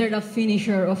also that they're the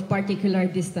finisher of particular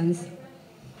distance.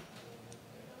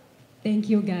 Thank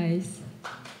you, guys.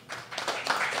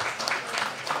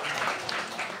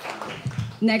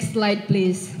 Next slide,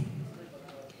 please.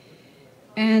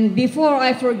 And before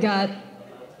I forgot,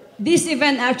 this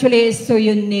event actually is so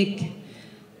unique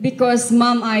because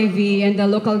Ma'am Ivy and the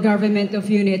local government of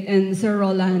unit and Sir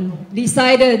Roland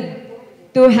decided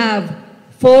to have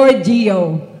 4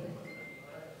 GEO.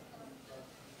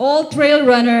 All trail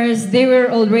runners, they were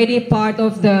already part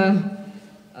of the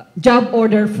job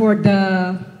order for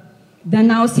the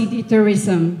Danao City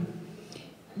tourism.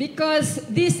 Because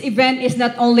this event is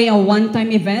not only a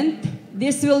one-time event,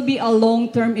 this will be a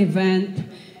long-term event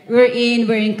wherein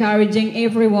we're encouraging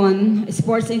everyone,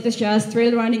 sports enthusiasts,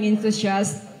 trail running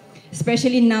enthusiasts,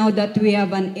 especially now that we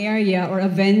have an area or a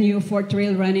venue for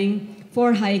trail running,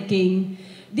 for hiking.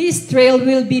 This trail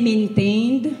will be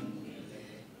maintained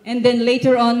and then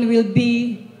later on will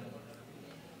be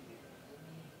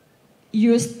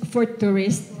used for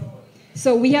tourists.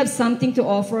 So we have something to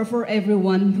offer for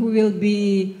everyone who will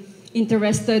be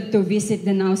interested to visit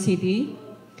Danao City.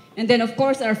 And then of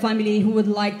course our family who would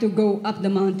like to go up the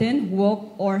mountain,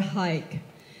 walk or hike.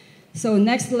 So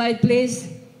next slide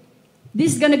please.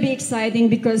 This is going to be exciting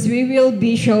because we will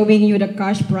be showing you the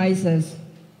cash prizes.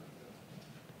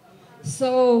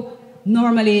 So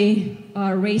normally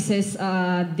races,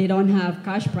 they don't have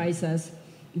cash prizes.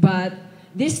 But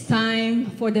this time,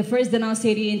 for the first Danao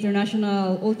City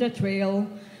International Ultra Trail,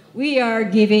 we are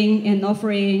giving and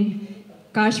offering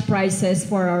cash prizes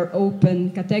for our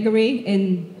open category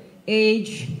and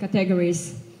age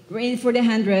categories. Wherein for the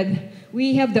 100,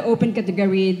 we have the open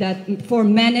category that for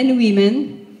men and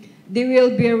women, they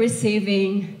will be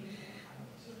receiving,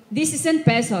 this is in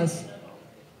pesos.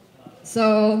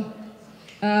 So,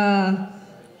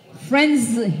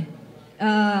 friends,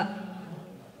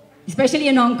 especially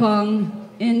in Hong Kong,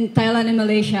 in Thailand and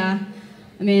Malaysia,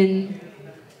 I mean,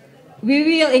 we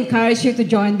will encourage you to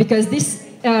join because this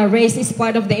race is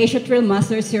part of the Asia Trail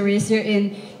Master Series here,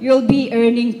 and you'll be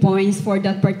earning points for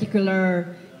that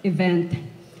particular event.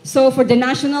 So for the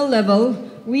national level,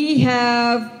 we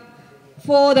have,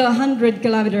 for the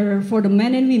 100-kilometer, for the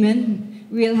men and women,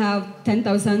 we'll have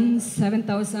 10,000,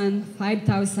 7,000,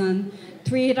 5,000,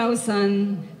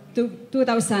 3,000,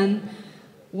 2,000,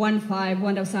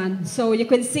 1,000. So you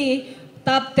can see,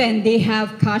 top 10, they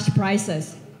have cash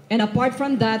prizes. And apart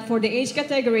from that, for the age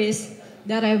categories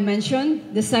that I've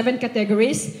mentioned, the 7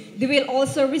 categories, they will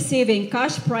also receiving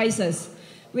cash prizes,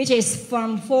 which is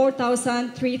from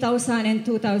 4,000, 3,000, and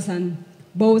 2,000,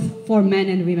 both for men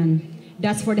and women.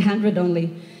 That's for the 100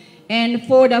 only. And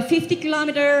for the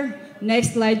 50-kilometer,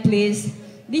 next slide please.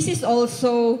 This is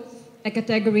also a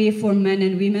category for men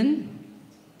and women,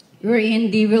 wherein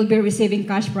they will be receiving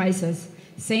cash prizes.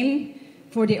 Same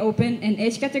for the open and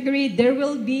age category, there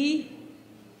will be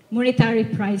monetary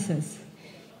prizes.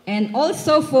 And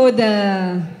also for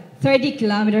the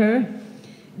 30-kilometer,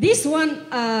 this one,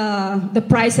 the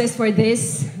prizes for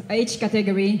this age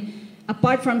category,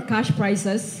 apart from cash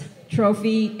prizes,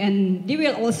 trophy, and they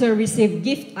will also receive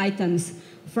gift items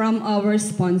from our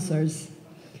sponsors.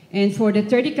 And for the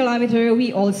 30-kilometer,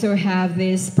 we also have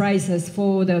these prizes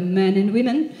for the men and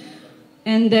women.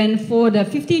 And then for the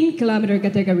 15-kilometer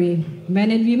category,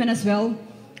 men and women as well,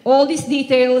 all these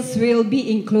details will be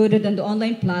included on the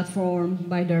online platform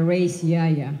by the Race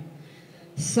Yaya.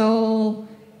 So,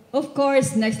 of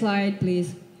course, next slide,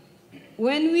 please.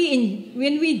 When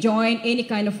we join any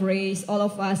kind of race, all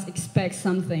of us expect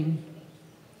something.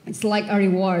 It's like a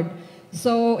reward.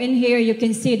 So in here, you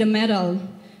can see the medal.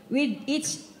 With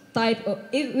each type of,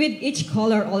 with each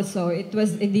color also, it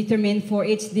was determined for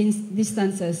each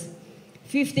distances,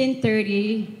 15,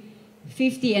 30,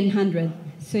 50, and 100.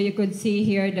 So you could see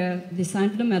here the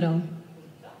design of the medal.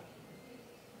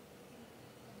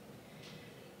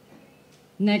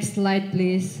 Next slide,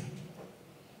 please.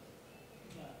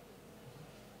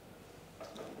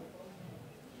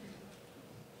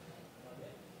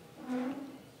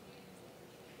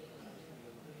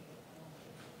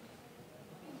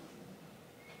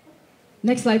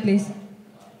 Next slide, please.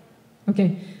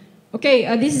 Okay.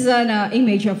 Okay, this is an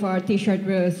image of our t-shirt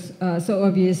was so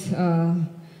obvious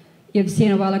you've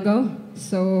seen a while ago.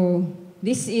 So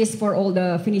this is for all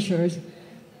the finishers.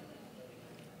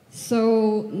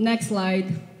 So next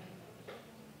slide.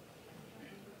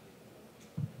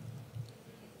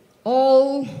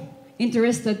 All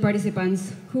interested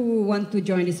participants who want to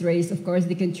join this race, of course,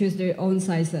 they can choose their own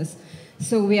sizes.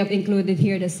 So we have included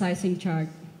here the sizing chart.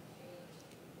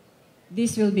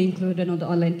 This will be included on the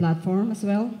online platform as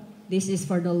well. This is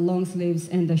for the long sleeves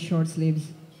and the short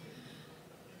sleeves.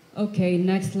 Okay,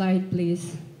 next slide,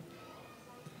 please.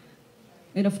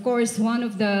 And of course, one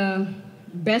of the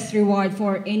best reward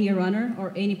for any runner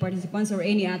or any participants or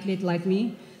any athlete like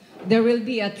me, there will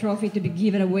be a trophy to be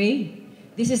given away.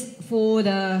 This is for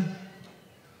the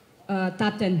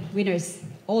top 10 winners,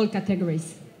 all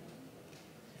categories.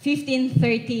 15,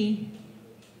 30,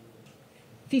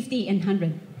 50, and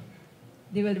 100.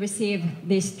 They will receive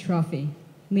this trophy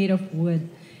made of wood.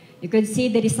 You can see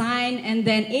the design, and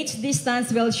then each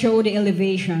distance will show the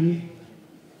elevation.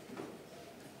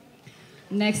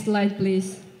 Next slide,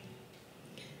 please.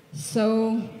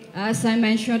 So, as I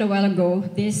mentioned a while ago,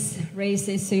 this race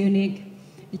is so unique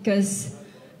because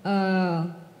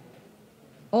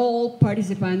all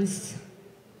participants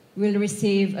will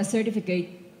receive a certificate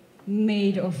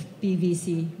made of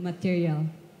PVC material.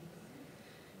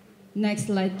 Next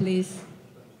slide, please.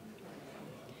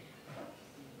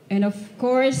 And of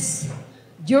course,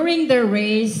 during the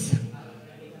race,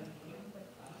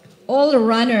 all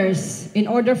runners, in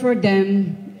order for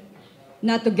them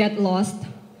not to get lost,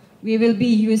 we will be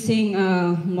using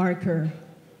a marker,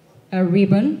 a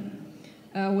ribbon,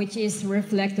 which is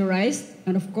reflectorized,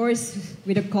 and of course,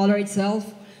 with the color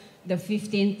itself, the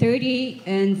 15, 30,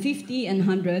 and 50, and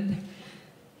 100.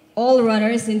 All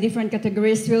runners in different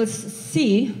categories will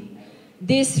see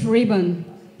this ribbon,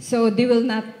 so they will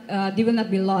not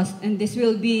be lost, and this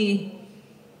will be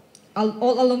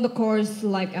all along the course,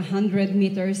 like 100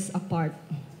 meters apart.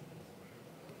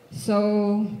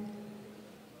 So,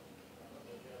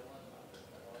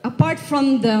 apart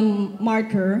from the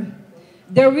marker,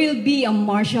 there will be a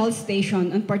marshal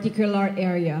station in particular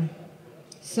area.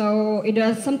 So it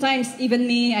does, sometimes even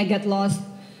me, I get lost.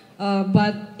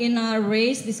 But in our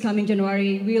race this coming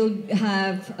January, we'll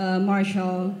have a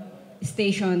marshal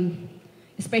station,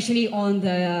 especially on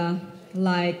the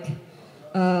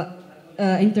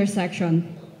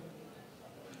intersection.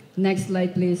 Next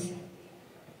slide, please.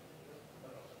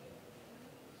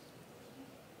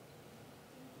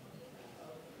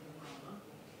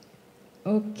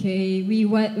 Okay, we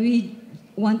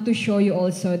want to show you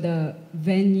also the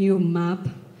venue map,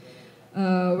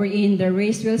 wherein the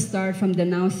race will start from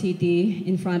Danao City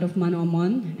in front of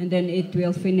Manoamon, and then it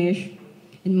will finish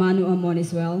in Manoamon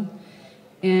as well.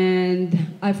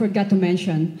 And I forgot to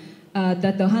mention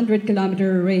that the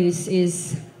 100-kilometer race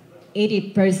is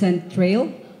 80%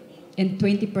 trail and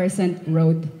 20%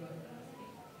 road.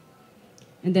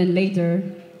 And then later,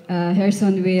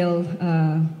 Harrison will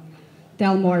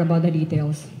tell more about the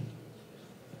details.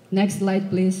 Next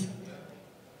slide, please.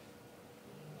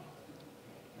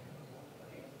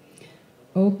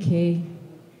 Okay.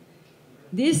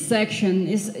 This section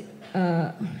is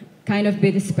kind of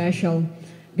bit special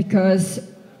because,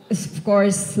 of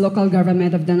course, local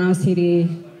government of Danao City,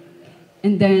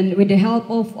 and then with the help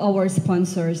of our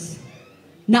sponsors,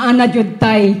 naana jud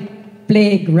tay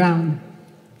playground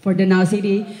for Danao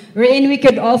City, wherein we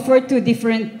could offer to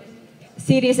different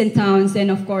cities and towns,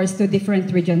 and of course to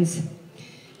different regions.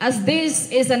 As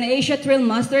this is an Asia Trail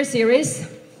Master Series,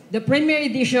 the premier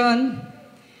edition,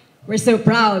 we're so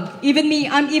proud. Even me,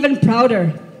 I'm even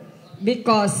prouder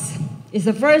because it's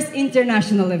the first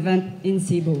international event in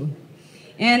Cebu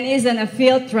and is an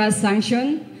field trust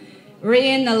sanction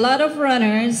wherein a lot of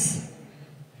runners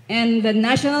and the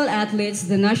national athletes,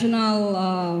 the national,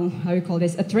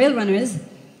 trail runners,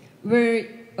 were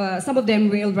some of them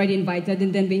were already invited,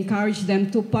 and then we encourage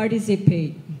them to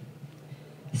participate,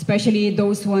 especially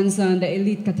those ones on the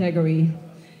elite category.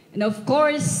 And of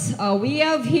course, we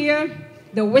have here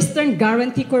the Western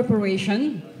Guarantee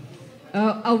Corporation.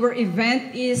 Our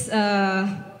event is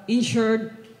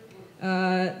insured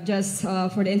just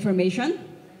for the information.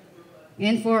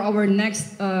 And for our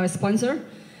next sponsor,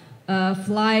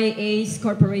 Fly Ace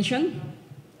Corporation.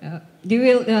 They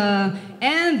will,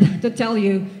 and to tell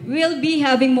you, we'll be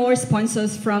having more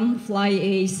sponsors from Fly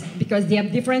Ace because they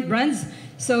have different brands.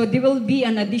 So there will be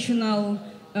an additional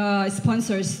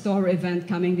sponsors to our event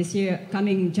coming this year,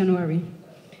 coming January.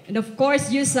 And of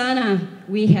course, you, Sana,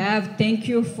 thank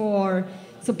you for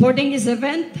supporting this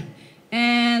event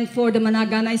and for the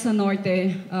Managanay sa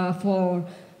Norte for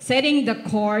setting the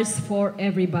course for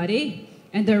everybody,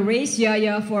 and the Race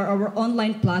Yaya for our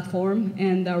online platform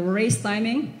and the race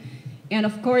timing, and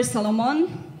of course Salomon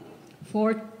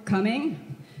for coming,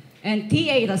 and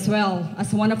T8 as well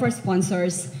as one of our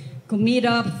sponsors,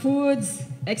 Comida Foods,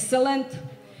 Excellent,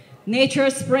 Nature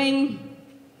Spring,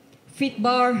 Fit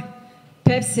Bar,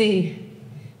 Pepsi,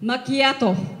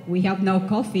 Macchiato, we have now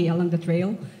coffee along the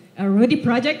trail, a Rudy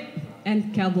Project,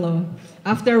 and Cablo.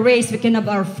 After race, we can have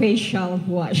our facial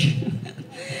wash.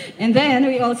 And then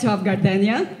we also have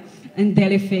Gardenia and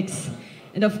Delifix.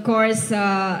 And of course,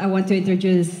 I want to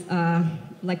introduce,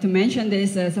 like to mention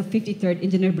this as a 53rd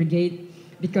Engineer Brigade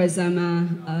because I'm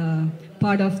a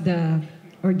part of the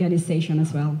organization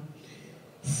as well.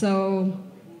 So,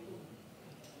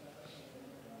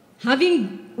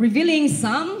 revealing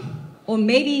some, or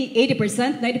maybe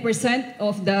 80%, 90%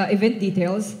 of the event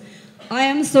details, I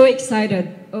am so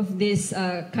excited of this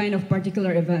kind of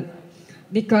particular event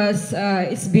because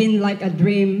it's been like a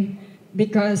dream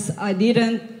because I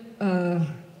didn't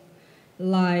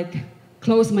like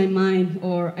close my mind,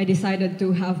 or I decided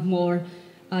to have more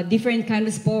different kind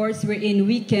of sports wherein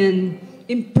we can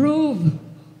improve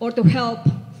or to help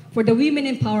for the women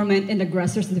empowerment and the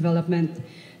grassroots development.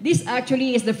 This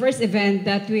actually is the first event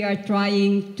that we are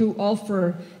trying to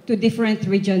offer to different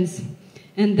regions.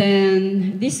 And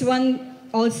then this one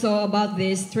also about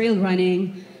this trail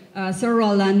running, Sir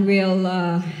Roland will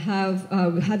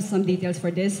have some details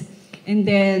for this. And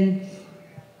then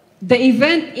the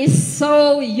event is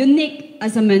so unique,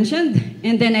 as I mentioned.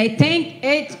 And then I thank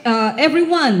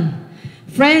everyone,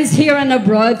 friends here and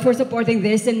abroad, for supporting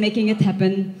this and making it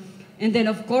happen. And then,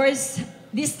 of course,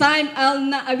 this time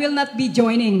I will not be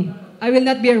joining. I will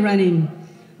not be running.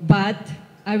 But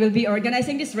I will be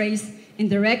organizing this race and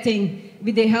directing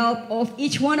with the help of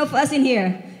each one of us in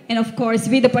here. And of course,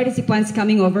 with the participants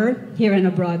coming over here and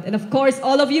abroad. And of course,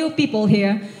 all of you people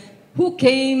here who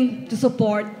came to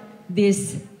support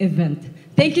this event.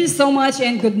 Thank you so much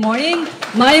and good morning.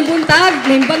 Mayang buntag,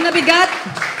 limbang na bigat.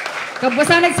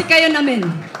 Kabusanag si kayo namin.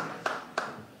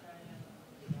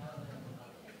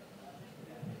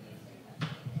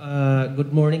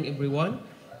 Good morning, everyone.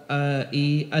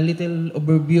 A little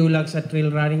overview lang sa trail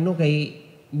running, no, kay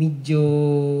medyo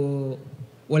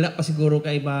wala pa siguro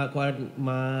kay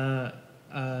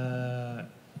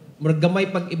gamay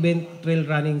pag-event trail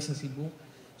running sa Cebu.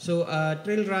 So,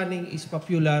 trail running is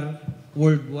popular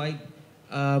worldwide.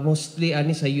 Mostly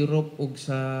ani sa Europe ug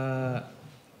sa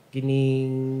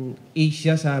kining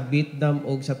Asia, sa Vietnam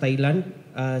ug sa Thailand.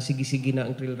 Sige-sige na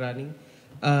ang trail running.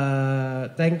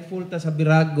 Thankful ta sa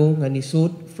Birago nga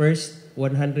nisud first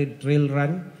 100 trail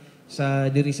run sa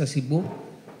diri sa Cebu.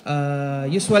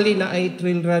 Usually na ay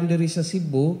trail run diri sa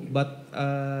Cebu, but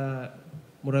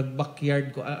murag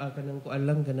backyard ko kanang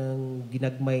lang kanang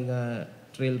ginagmay nga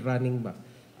trail running ba.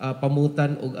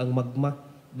 Pamutan og ang magma.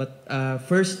 But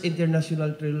first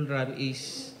international trail run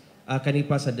is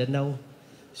kanipa sa Danao.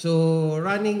 So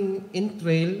running in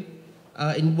trail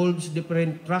involves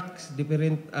different tracks,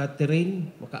 different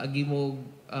terrain. Makaagi mo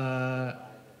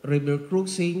river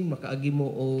cruising, makaagi mo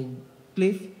og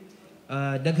cliff.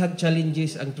 Daghang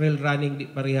challenges ang trail running di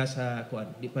pareha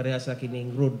sa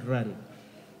kining road run.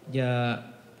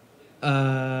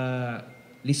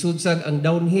 Lisod sag ang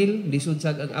downhill, lisod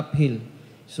sag ang uphill.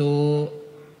 So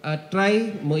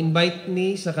try mo invite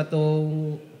ni sa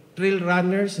katong trail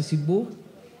runner sa Cebu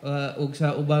ug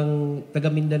sa ubang taga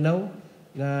Mindanao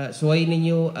nga suway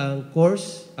ninyo ang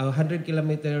course, 100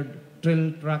 kilometer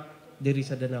trail track diri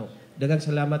sa Danao. Daghang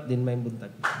salamat din may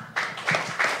buntag.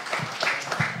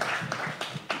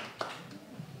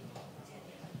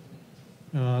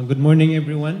 Good morning,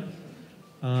 everyone.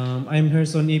 I'm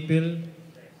Herson Ipil,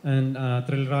 and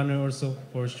trail runner also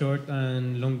for short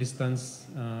and long distance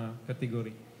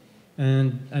category.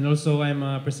 And also I'm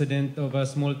a president of a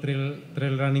small trail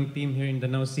running team here in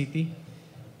Danao City.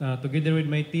 Together with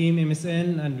my team,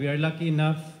 MSN, and we are lucky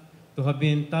enough to have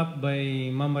been tapped by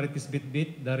Ma'am Maritis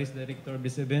Bitbit, the race director of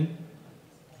this event,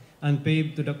 and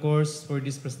paved to the course for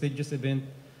this prestigious event,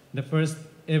 the first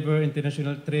ever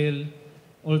international trail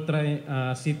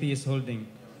Ultra City is holding.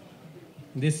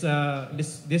 This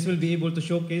will be able to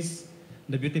showcase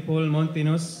the beautiful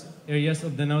mountainous areas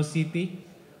of Danao City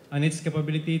and its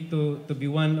capability to be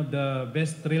one of the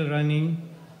best trail running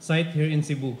site here in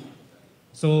Cebu.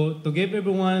 So to give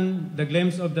everyone the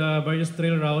glimpse of the various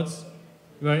trail routes,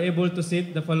 we are able to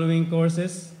set the following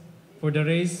courses for the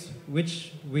race,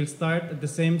 which will start at the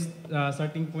same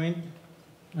starting point,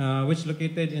 which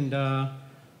located in the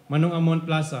Manong Amon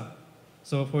Plaza.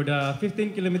 So for the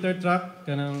 15-kilometer track,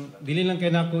 kanang dili lang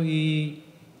kay nako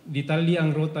i-detalye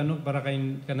ang ruta no para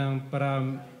para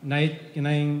night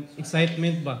kanang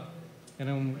excitement ba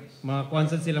kanang makakuan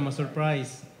sila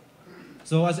ma-surprise.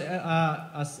 So as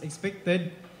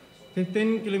expected,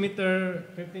 15-kilometer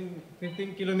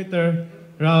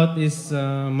route is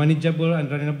manageable and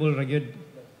runnable rugged.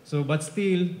 So but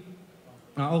still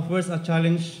offers a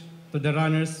challenge to the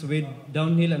runners with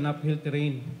downhill and uphill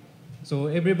terrain. So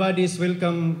everybody is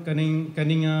welcome kaning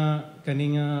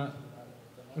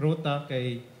ruta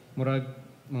kay murag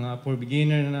mga for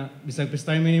beginner na bisag first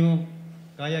time nimo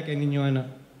kaya kay ninyo ana.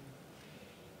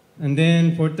 And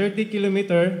then for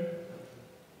 30-kilometer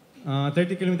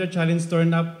challenge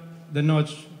turn up the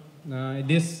notch.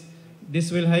 This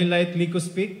will highlight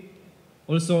Licos Peak,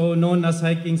 also known as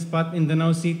hiking spot in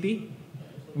Danao City,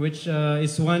 which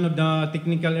is one of the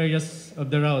technical areas of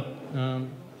the route.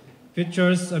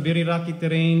 Features a very rocky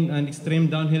terrain and extreme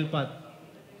downhill path.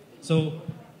 So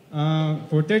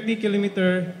for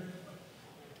 30-kilometer,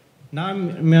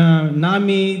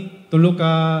 nami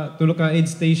tuluka aid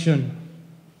station.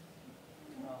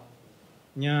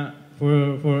 Nya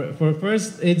for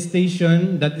first aid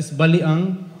station, that is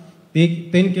Baliang,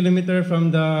 take 10 kilometer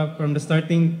from the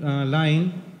starting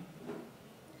line.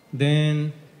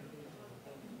 Then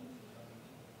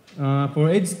for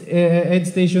aid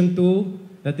station 2,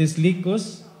 that is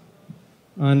Licos,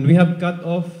 and we have cut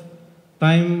off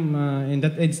time in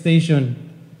that aid station.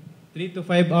 3 to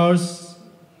 5 hours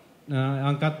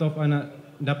ang cut off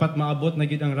dapat maabot na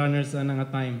gid ang runners nga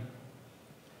time.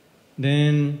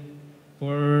 Then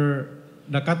for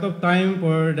the cut-off time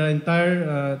for the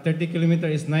entire 30-kilometer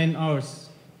is 9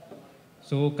 hours.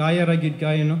 So kaya ra gid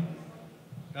kayo no?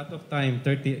 Cut-off time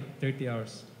 30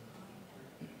 hours.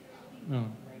 No.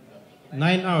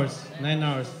 9 hours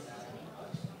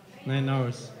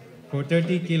for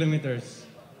 30 kilometers.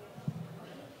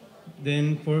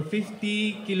 Then for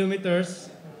 50 kilometers,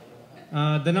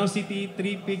 Danao City,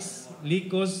 3 peaks,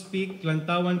 Licos Peak,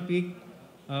 Lantawan Peak.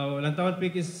 Lantawan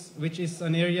Peak which is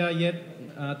an area yet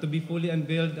to be fully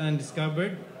unveiled and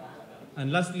discovered.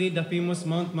 And lastly, the famous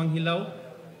Mount Manghilao,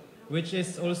 which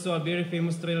is also a very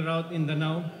famous trail route in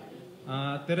Danao.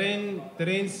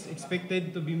 Terrains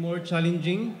expected to be more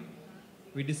challenging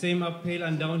with the same uphill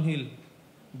and downhill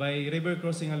by river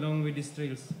crossing along with these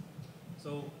trails.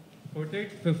 So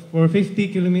for 50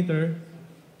 kilometer,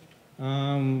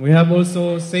 we have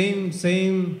also same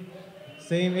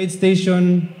aid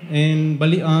station in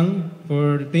Baliang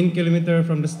for 10 kilometer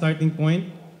from the starting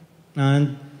point,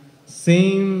 and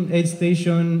same aid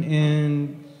station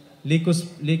in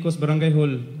Licos Barangay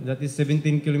Hall, that is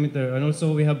 17 kilometer, and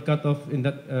also we have cut off in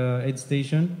that aid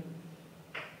station.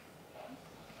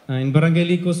 In Barangay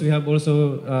Licos, we have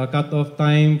also cut off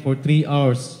time for 3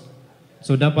 hours.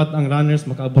 So dapat ang runners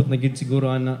makaabot na gid siguro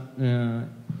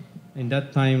in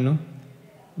that time, no?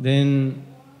 Then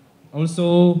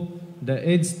also the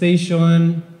aid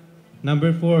station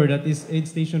number 4, that is aid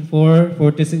station 4,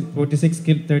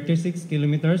 36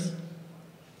 kilometers.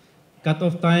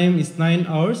 Cut-off time is 9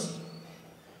 hours.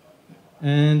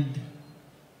 And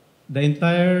the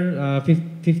entire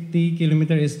 50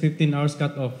 kilometer is 15 hours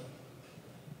cut-off.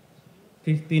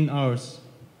 15 hours.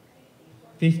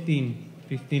 15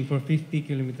 for 50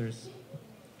 kilometers.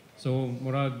 So,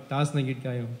 murag taas na gid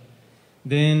kayo.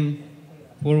 Then,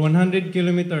 for 100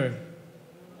 kilometer,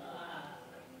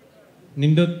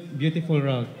 nindot beautiful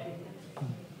route.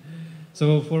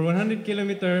 So, for 100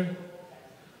 kilometer,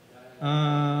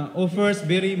 offers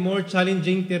very more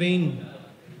challenging terrain.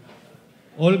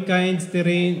 All kinds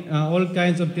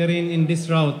of terrain in this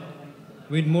route,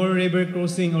 with more river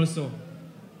crossing also.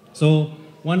 So,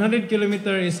 100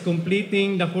 kilometer is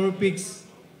completing the 4 peaks.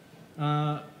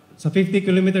 Sa 50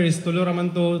 kilometer is tulo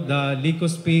raman to, the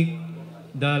Licos Peak,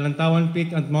 the Lantawan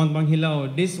Peak, and Mount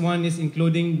Manghilao. This one is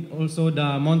including also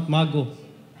the Mount Mago.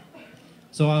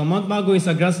 So, Mount Mago is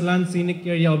a grassland scenic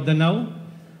area of Danao.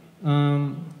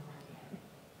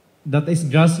 That is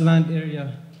grassland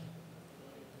area.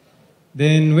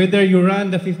 Then whether you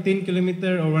run the 15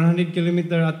 kilometer or 100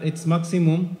 kilometer at its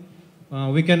maximum,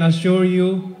 we can assure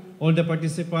you, all the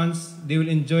participants, they will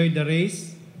enjoy the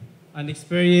race and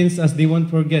experience as they won't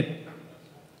forget.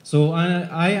 So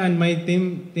I and my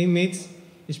teammates,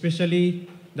 especially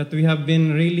that we have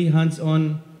been really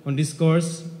hands-on on this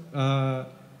course.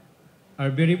 Are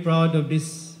very proud of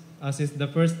this as it's the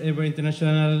first ever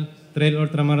international trail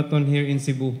ultramarathon here in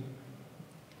Cebu.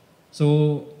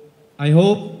 So I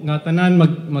hope nga tanan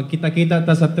magkita-kita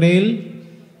ta sa trail,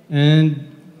 and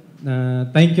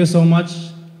thank you so much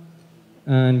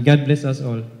and God bless us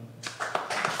all.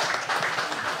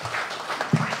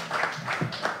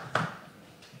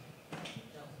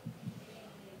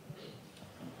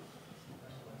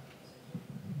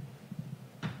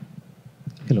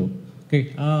 Hello.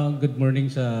 Okay, good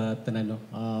morning sa tanan.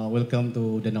 Welcome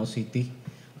to Danao City.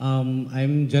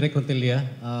 I'm Jerry Contilla.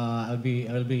 I'll be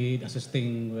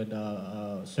assisting with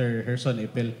Sir Herson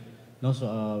Ipil, no, so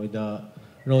with the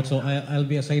road. So I'll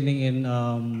be assigning in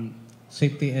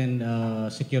safety and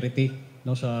security,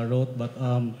 no, sa road. But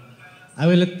I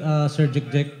will let Sir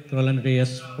Jack Roland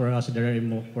Reyes for us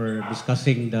for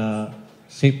discussing the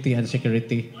safety and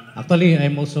security. Actually,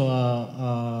 I'm also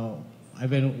I've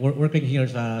been working here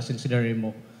sa Sinsidari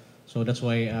mo. So that's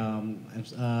why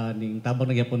ning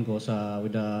tabang nagyapon ko sa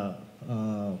with the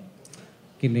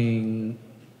kining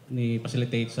ni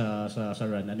facilitate sa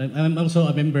run. And I'm also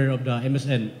a member of the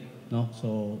MSN, no?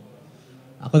 So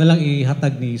ako na lang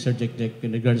ihatag ni Sir Jack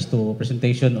in regards to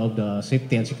presentation of the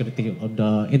safety and security of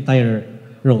the entire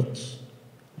roads.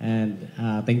 And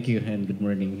thank you and good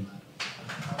morning.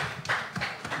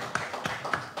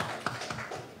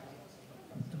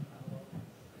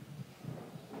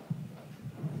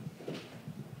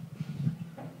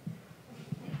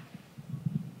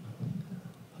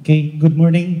 Okay, good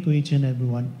morning to each and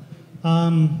everyone.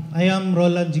 I am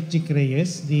Roland Jikjik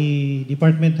Reyes, the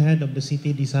Department Head of the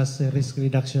City Disaster Risk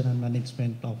Reduction and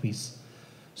Management Office.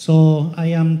 So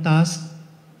I am tasked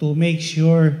to make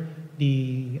sure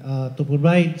to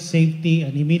provide safety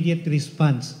and immediate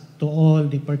response to all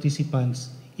the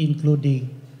participants, including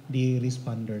the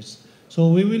responders. So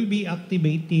we will be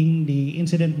activating the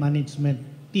incident management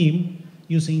team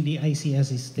using the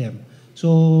ICS system.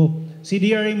 So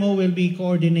CDRMO will be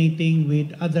coordinating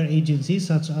with other agencies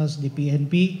such as the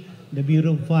PNP, the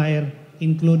Bureau of Fire,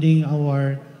 including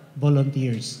our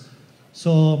volunteers.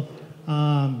 So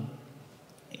Danao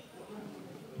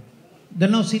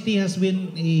City has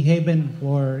been a haven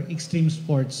for extreme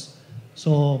sports.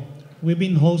 So we've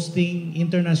been hosting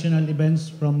international events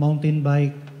from mountain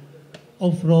bike,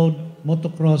 off-road,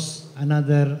 motocross, and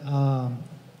other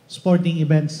sporting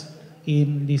events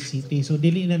in this city. So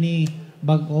dili na ni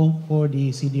bago for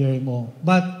the CDRMO.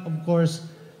 But of course,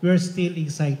 we're still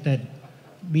excited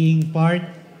being part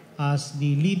as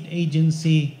the lead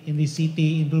agency in the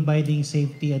city in providing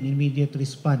safety and immediate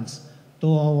response to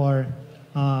our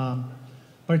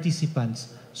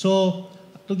participants. So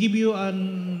to give you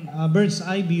a bird's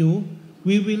eye view,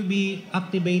 we will be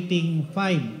activating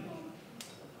 5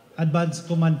 advanced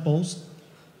command posts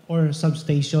or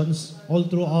substations all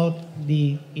throughout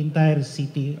the entire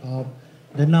city of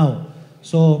Danao.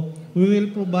 So we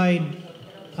will provide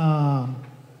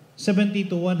 70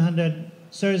 to 100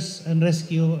 search and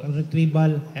rescue,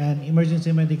 retrieval, and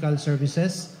emergency medical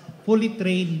services, fully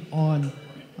trained on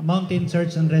mountain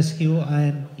search and rescue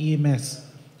and EMS.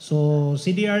 So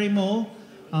CDRMO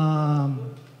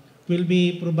will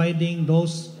be providing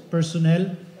those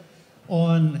personnel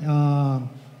on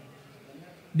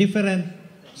different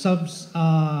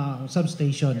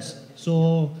substations.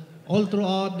 So all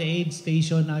throughout the aid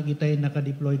station na gitay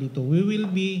naka-deploy dito, we will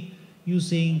be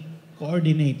using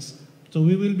coordinates. So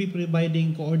we will be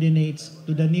providing coordinates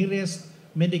to the nearest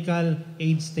medical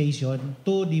aid station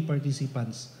to the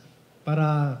participants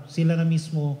para sila na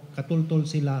mismo katultol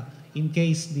sila in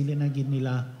case dili na gid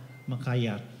nila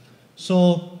makaya.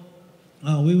 So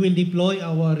we will deploy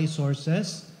our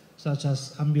resources such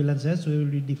as ambulances. We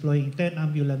will be deploying 10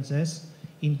 ambulances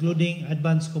including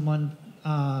advanced command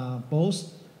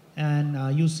post and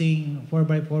using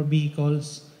 4x4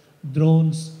 vehicles,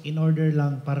 drones, in order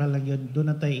lang para lang yun,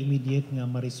 doon na tayo immediate nga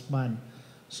ma-respond.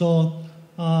 So,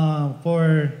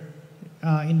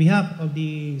 in behalf of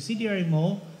the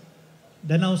CDRMO,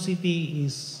 Danao City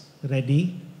is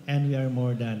ready and we are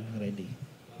more than ready.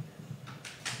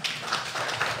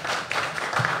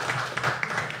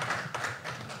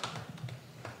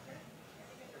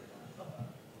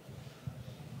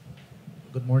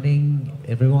 Good morning,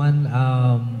 everyone.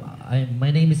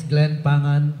 My name is Glenn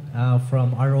Pangan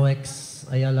from ROX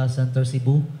Ayala Center,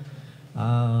 Cebu.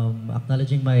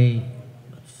 Acknowledging my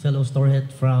fellow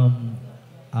storehead from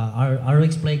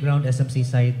ROX Playground SMC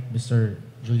side, Mr.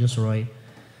 Julius Roy.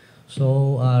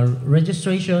 So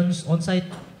registrations, on-site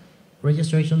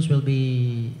registrations will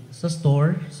be sa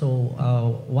store. So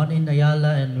one in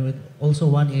Ayala and also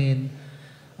one in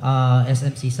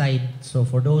SMC side. So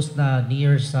for those na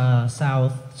near sa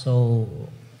south, so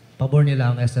pabor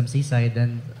nila ang SMC side.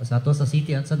 Then sa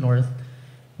city and sa north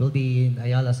will be in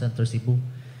Ayala Center, Cebu.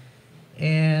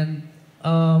 And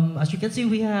as you can see,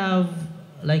 we have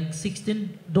like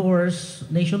 16 doors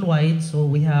nationwide. So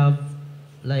we have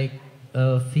like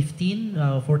 14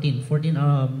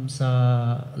 sa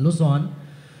Luzon.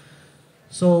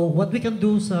 So what we can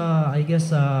do sa, I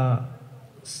guess,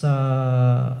 sa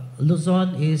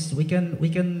Luzon is we can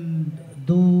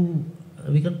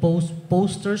post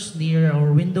posters near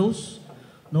our windows,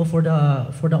 no, for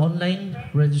the online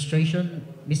registration,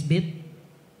 Miss Bit,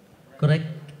 correct?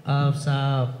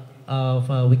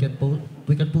 We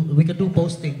can do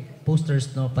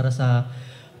posters, no, para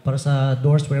sa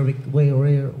doors where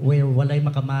walay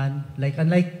makaman, like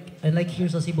unlike here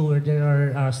sa Cebu where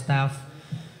there are staff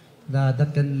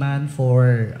that can man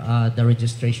for the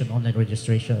registration, online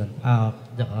registration,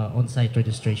 the on-site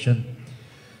registration.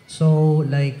 So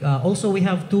like also we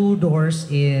have 2 doors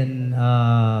in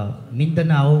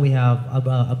Mindanao. We have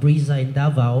Abriza in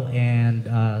Davao and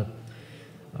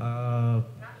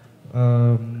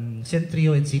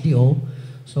Centrio in CDO.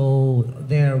 So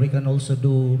there we can also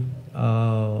do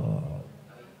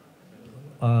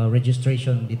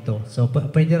registration dito. So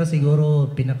pwede na siguro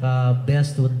pinaka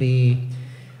best would be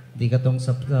di katong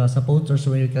sa posters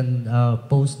where you can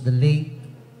post the link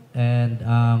and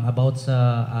about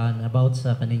sa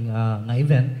kaning nga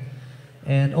event.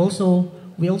 And also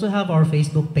we also have our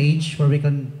Facebook page where we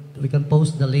can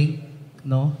post the link,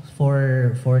 no,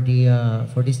 for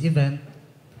this event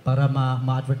para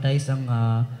ma-advertise ang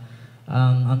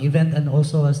event, and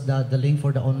also as the link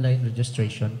for the online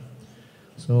registration.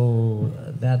 So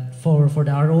that for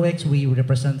the ROX we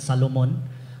represent Salomon,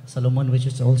 which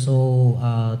is also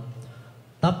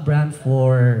top brand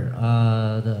for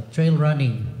the trail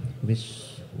running,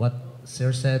 which what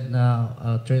Sir said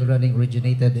na trail running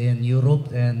originated in Europe,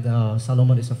 and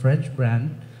Salomon is a French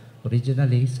brand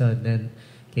originally, so then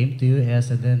came to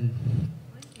US and then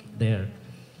there.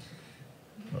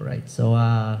 All right, so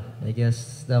I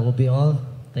guess that will be all.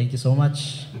 Thank you so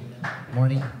much.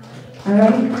 Morning. All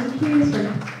right, thank you,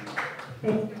 sir.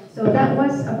 Okay, so that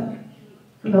was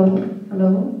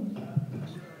hello.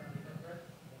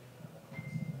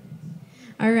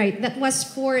 All right, that was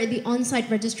for the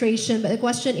on-site registration, but the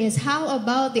question is, how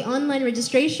about the online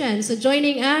registration? So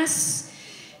joining us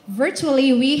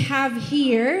virtually, we have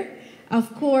here,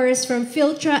 of course, from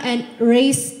Filtra and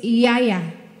Race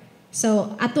Yaya.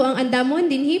 So ato ang andamon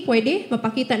dinhi, pwede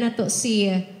mapakita nato si.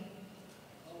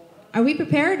 Are we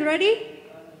prepared? Ready?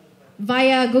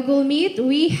 Via Google Meet,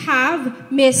 we have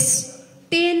Miss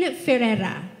Tin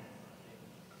Ferreira.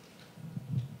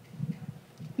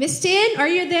 Miss Tin, are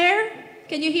you there?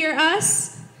 Can you hear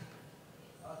us?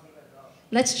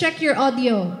 Let's check your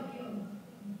audio.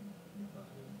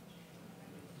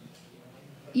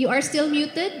 You are still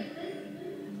muted?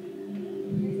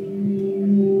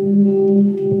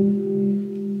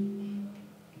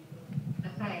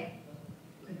 Okay.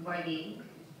 Good morning.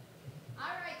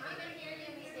 All right, we can hear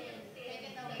you, Miss Tin. Take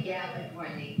it away. Yeah, good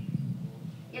morning.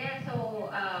 Yeah,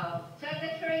 so I'm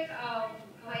not sure if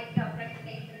my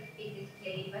presentation is being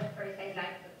displayed, but first I'd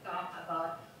like to talk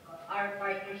about our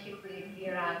partnership with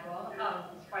Virago,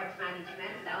 sports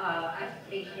management, as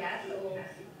Asia. So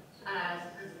as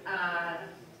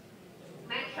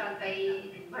mentioned by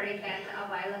Marites a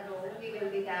while ago, we will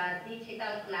be the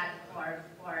digital platform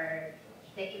for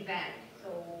the event. So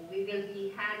we will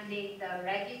be handling the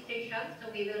registration,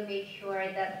 so we will make sure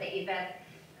that the event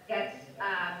gets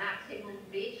maximum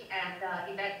reach and the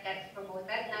event gets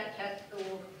promoted, not just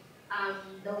to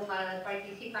local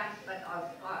participants, but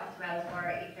also as well for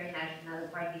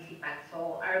international participants.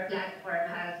 So our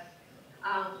platform has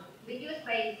been used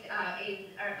by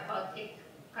in about 6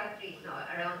 countries now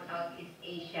around Southeast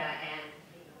Asia, and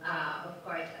of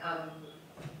course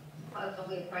also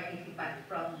with participants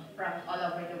from all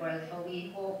over the world. So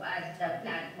we hope as the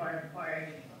platform for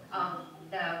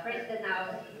the first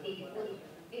Danao City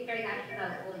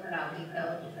International Ultra, we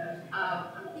will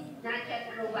not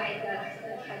just provide the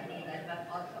social data, but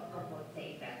also promote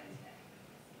the event.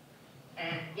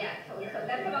 And yeah, so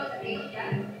that's about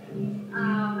Asia.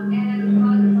 And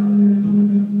also,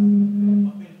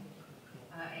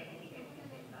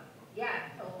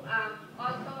 yeah, so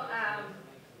also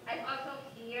I'm also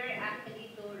here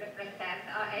actually to represent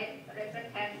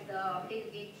the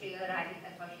Philippine Trail Running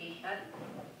Association.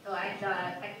 So I'm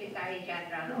the Secretary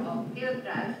General of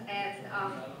Philtras, and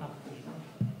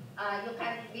you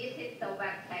can visit the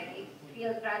website. It's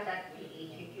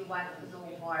philtra.ph if you want to know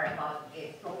more about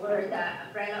it. So we're the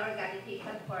umbrella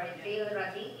organization for trail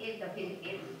running in the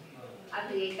Philippines.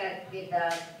 affiliated with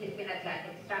the Philippine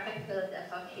Athletics Track and Field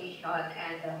Association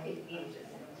and the Philippine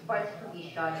Sports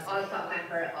Commission, also a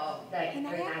member of the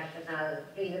International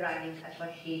Trail Running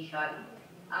Association.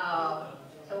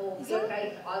 So Philtra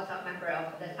is also a member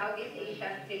of the Southeast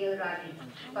Asian Trail Running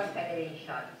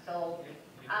Confederation. So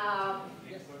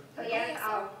yes,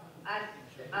 as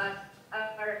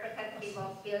a representative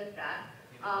of Philtra,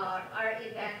 our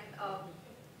event,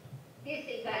 this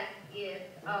event is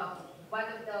one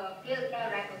of the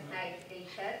Philtra recognized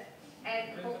stations,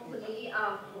 and hopefully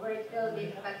we're still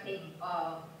discussing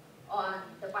on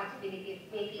the possibility of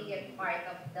making it part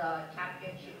of the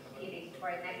championship series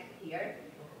for next year.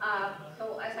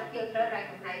 So as a Philtra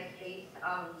recognized race,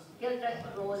 Philtra's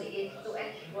role is to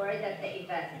ensure that the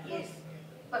event is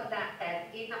conducted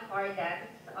in accordance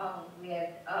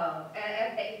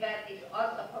and the event is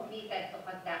also committed to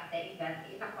conduct the event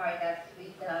in accordance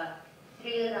with the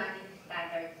trail running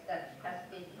standards that has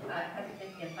been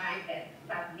defined and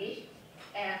established,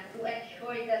 and to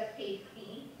ensure the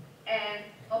safety and,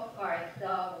 of course,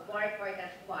 the more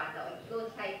important one, it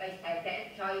goes side by side, the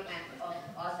enjoyment of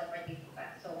all the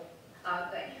participants. So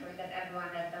to ensure that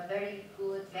everyone has a very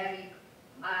good, very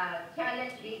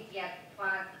challenging yet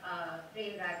fun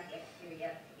trail running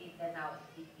experience in Danao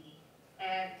City.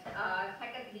 And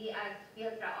secondly, as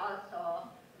Philtra also,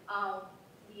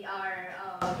 we are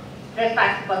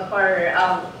responsible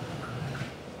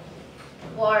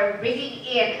for bringing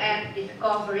in and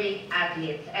discovering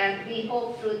athletes. And we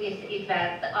hope through this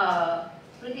event,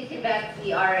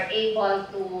 we are able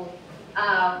to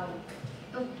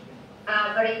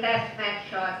Marites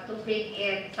mentioned, to bring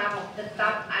in some of the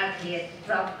top athletes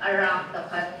from around the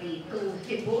country to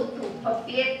Cebu to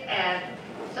compete. And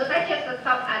so not just the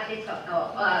top athletes, so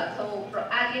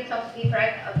athletes of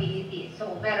different abilities.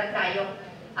 So meron tayong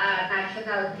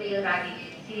national trail running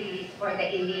series for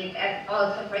the elite and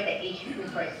also for the age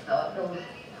groupers. So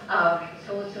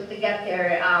to get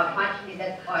their much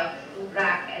needed points to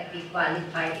rank and be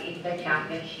qualified in the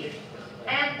championship.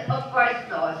 And of course,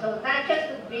 so not just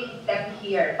to bring them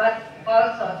here, but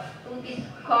also to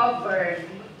discover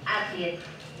athletes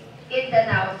in the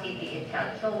Danao City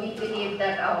itself. So we believe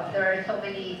that there are so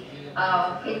many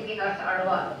Filipinos are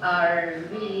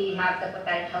really have the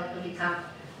potential to become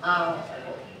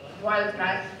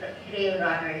world-class trail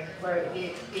runners. Where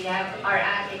we have our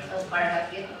athletes so far have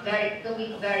been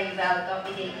doing very well,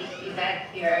 dominating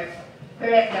events here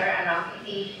and there around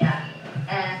Asia.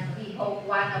 And we hope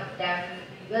one of them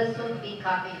will soon be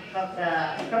coming from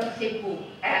Cebu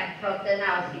and from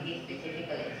Danao City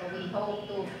specifically. So we hope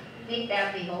to meet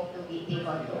them, we hope to be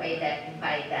able to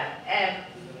identify them. And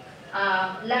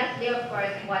lastly, of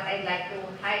course, what I'd like to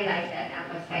highlight and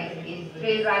emphasize is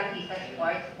trail running is a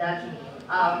sport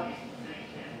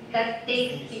that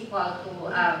takes people to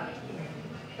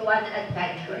an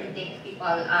adventure, it takes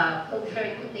people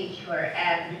closer to nature,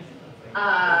 and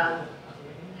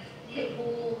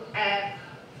Cebu and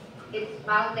its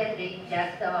mountain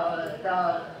ranges,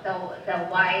 the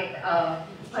wide,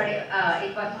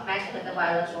 it was mentioned a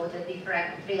while ago, the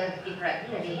different trails,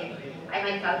 different terrain. I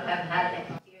myself have had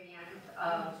experience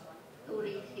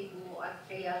touring Cebu on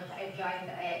trails. I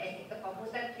joined, I think, the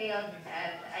Pamutan trails,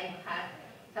 and I've had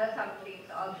some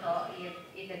trips also in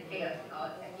the trails,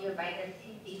 nearby the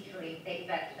city during the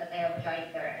events that I have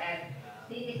joined there. And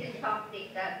this is something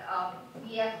that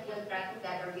we as Philtra,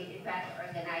 together with event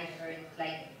organizers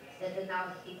like the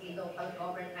Danao City local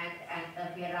government and the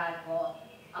Virago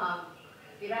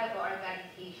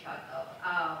organization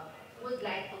would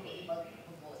like to be able to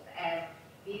promote. And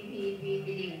we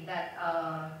believe that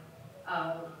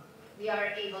we are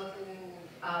able to,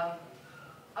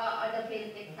 the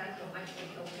Philippines has so much to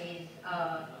showcase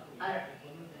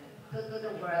to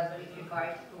the world with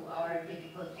regards to our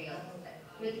beautiful trails,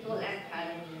 beautiful and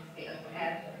challenging trails.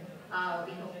 And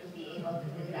we hope to be able to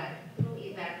do that through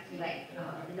events like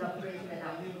the first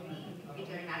Danao City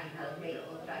International Trail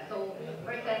Ultra. So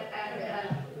first and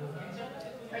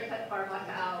foremost,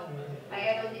 I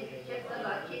know this is just the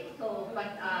logic, but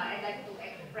I'd like to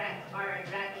express our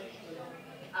gratitude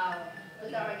to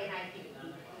the organizing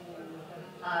team,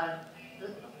 to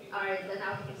our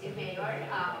Danao City Mayor.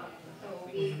 So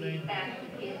we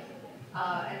thank his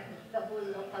and the whole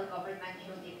local government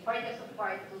unit for the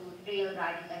support to trail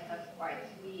running as a sport.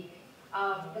 The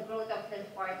growth of the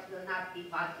sports will not be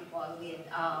possible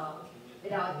without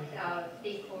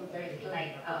stakeholders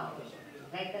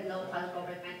like the local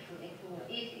government unit, who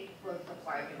is in full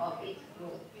support of its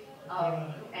growth.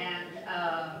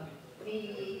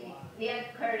 We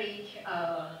encourage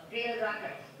trail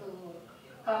runners to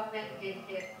come and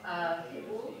visit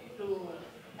Cebu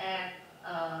and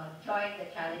join the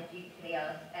challenging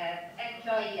trails and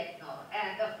enjoy it, no?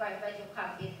 And of course, when you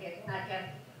come visit, not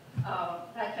just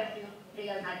yung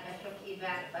trail, not just yung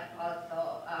event, but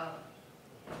also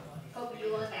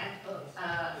commune and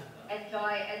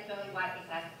enjoy what it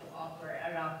has to offer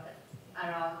around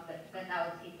the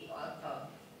Danao City also.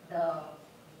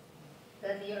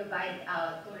 The nearby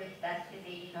tourist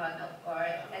destination, of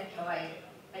course, enjoy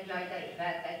the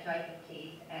event, enjoy the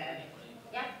place, and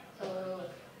yeah, so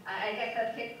I guess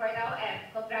that's it for now, and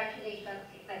congratulations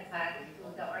in advance to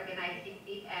the organizing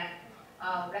team, and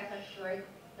rest assured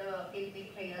the Philippine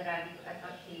Trail Running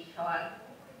Association,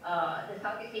 the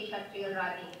Southeast Asian Trail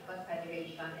Running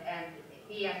Confederation, and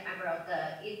me as member of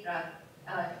the ITRA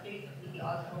steering committee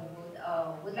also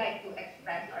would like to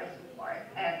express our support,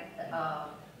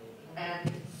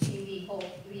 and we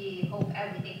hope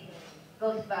everything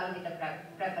goes well with the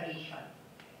preparation.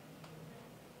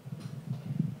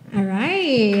 All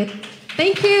right.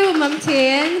 Thank you, Ma'am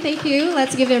Tin. Thank you.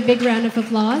 Let's give it a big round of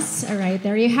applause. All right,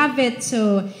 there you have it.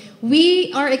 So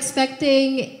we are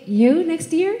expecting you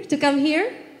next year to come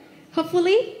here,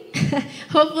 hopefully.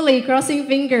 Hopefully, crossing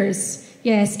fingers.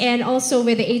 Yes, and also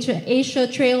with the Asia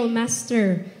Trail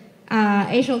Master,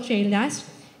 Asia Trail Dash,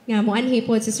 nga mo anhi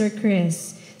po si Sir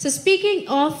Chris. So speaking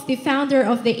of the founder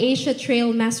of the Asia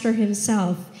Trail Master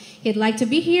himself, he'd like to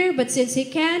be here, but since he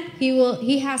can't,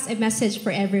 he has a message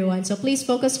for everyone. So please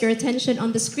focus your attention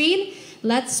on the screen.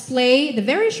 Let's play the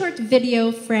very short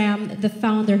video from the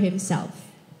founder himself.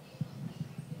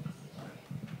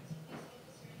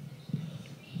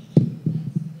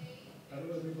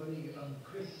 Hello everybody, I'm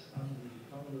Chris. I'm the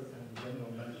founder and general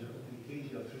manager of the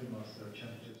Asia Trail Master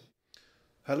Championships.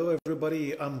 Hello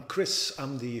everybody, I'm Chris.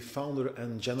 I'm the founder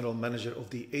and general manager of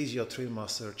the Asia Trail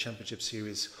Master Championship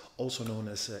Series, also known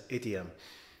as ATM.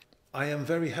 I am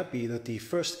very happy that the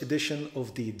first edition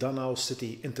of the Danao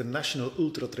City International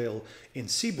Ultra Trail in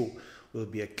Cebu will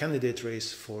be a candidate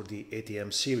race for the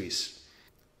ATM series.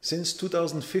 Since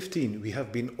 2015, we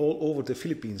have been all over the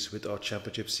Philippines with our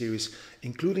championship series,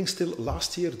 including still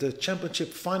last year the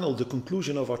championship final, the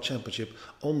conclusion of our championship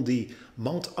on the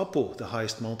Mount Apo, the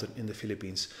highest mountain in the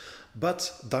Philippines.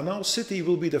 But Danao City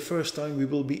will be the first time we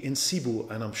will be in Cebu,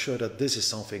 and I'm sure that this is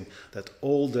something that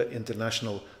all the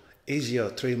international Asia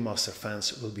Trailmaster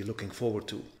fans will be looking forward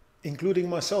to. Including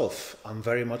myself, I'm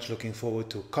very much looking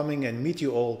forward to coming and meet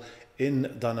you all in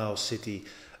Danao City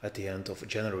at the end of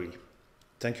January.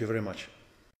 Thank you very much.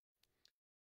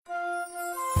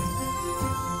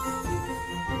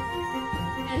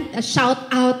 And a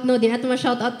shout out, no, di nato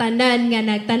ma-shout out tanan nga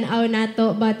nagtanaw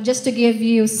nato, but just to give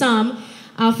you some,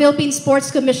 Philippine Sports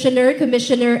Commissioner,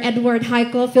 Commissioner Edward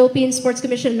Haico, Philippine Sports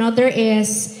Commission, another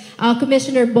is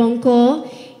Commissioner Bongko,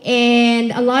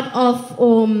 and a lot of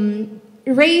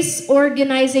race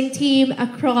organizing team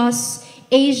across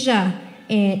Asia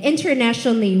and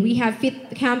internationally. We have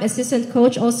Fit Camp Assistant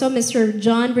Coach also, Mr.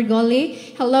 John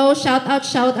Brigoli. Hello, shout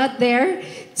out there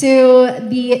to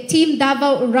the Team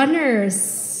Davao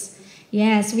Runners.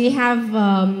 Yes, we have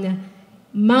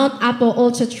Mount Apo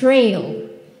Ultra Trail.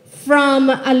 From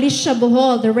Alicia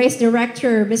Bohol, the race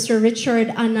director, Mr. Richard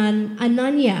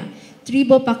Ananya,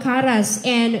 Tribo Pacaras,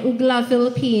 and Ugla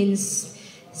Philippines,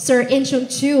 Sir Inchung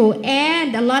Chu,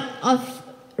 and a lot of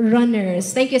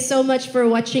runners. Thank you so much for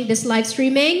watching this live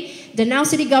streaming, the Danao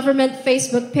City Government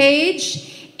Facebook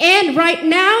page. And right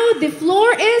now, the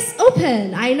floor is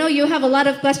open. I know you have a lot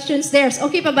of questions there.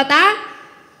 Okay pa bata?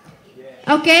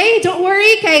 Okay, don't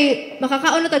worry. Kay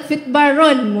makakaon na tag fit bar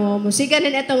ron mo. Musigan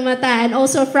din etong mata. And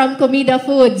also from Comida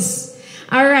Foods.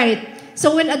 All right.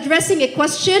 So when addressing a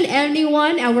question,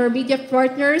 anyone, our media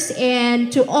partners,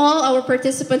 and to all our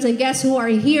participants and guests who are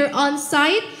here on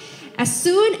site, as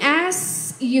soon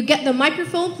as you get the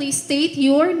microphone, please state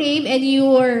your name and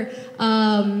your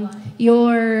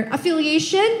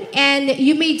affiliation, and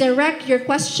you may direct your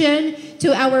question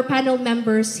to our panel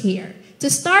members here. To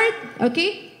start,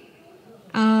 okay,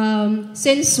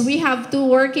 since we have two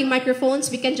working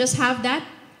microphones, we can just have that.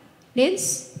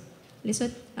 Linz?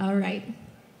 Listen? All right.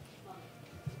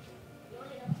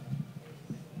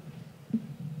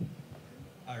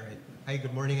 All right. Hi,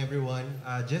 good morning, everyone.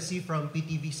 Jesse from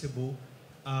PTV Cebu.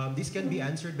 This can be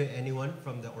answered by anyone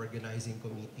from the organizing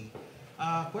committee.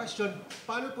 Question,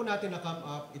 paano po natin na-come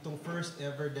up itong first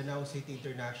ever Danao City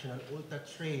International Ultra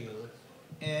Trail,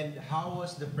 and how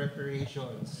was the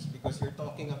preparations? Because you're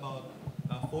talking about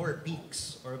 4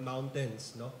 peaks or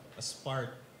mountains, no, as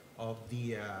part of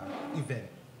the event.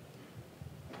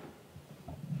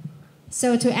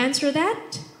 So to answer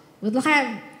that, we'd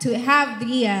like to have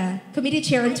the Committee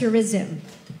Chair on Tourism.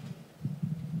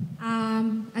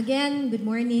 Again, good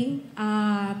morning.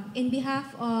 In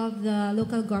behalf of the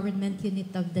local government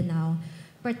unit of Danao,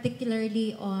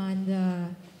 particularly on the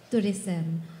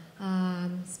tourism,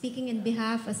 speaking in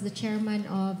behalf as the chairman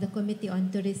of the Committee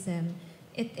on Tourism,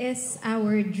 it is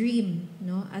our dream,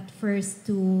 no, at first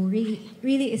to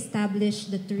really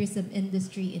establish the tourism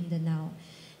industry in Danao.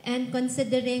 And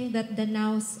considering that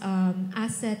Danao's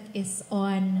asset is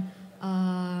on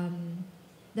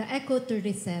the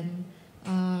ecotourism,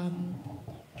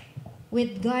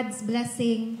 with God's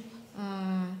blessing,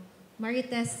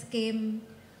 Marites came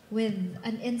with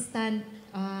an instant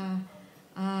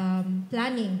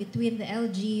planning between the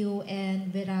LGU and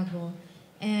Virago.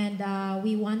 And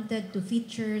we wanted to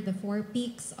feature the 4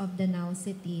 peaks of Danao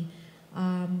City.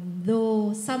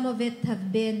 Though some of it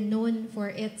have been known for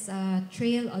its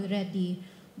trail already,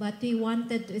 but we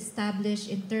wanted to establish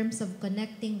in terms of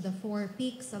connecting the 4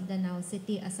 peaks of Danao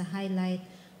City as a highlight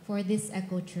for this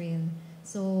eco trail.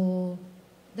 So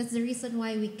that's the reason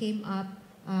why we came up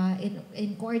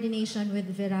in coordination with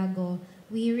Virago.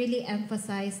 We really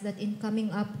emphasize that in coming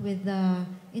up with the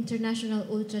International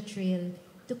Ultra Trail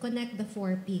to connect the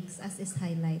 4 peaks as is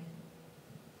highlight.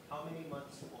 How many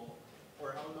months po,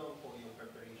 or how long po yung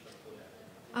preparation po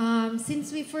natin?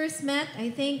 Since we first met, I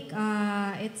think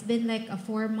it's been like a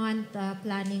 4-month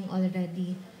planning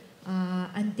already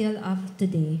until of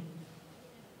today.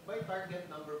 May target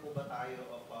number po ba tayo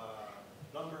of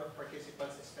number of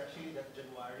participants, especially that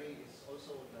January is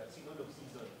also the Sinulog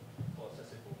season po sa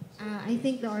Cebu? I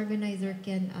think the organizer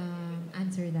can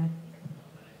answer that.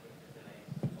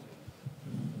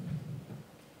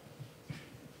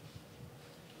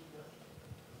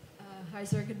 Hi,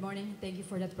 sir. Good morning. Thank you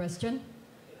for that question.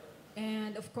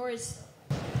 And of course,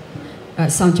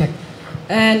 sound check.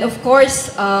 And of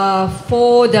course,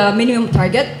 for the minimum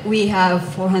target, we have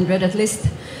 400 at least.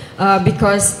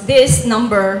 Because this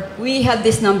number, we have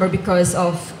this number because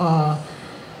of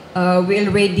we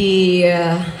already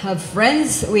have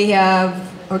friends, we have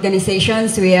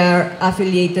organizations, we are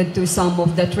affiliated to some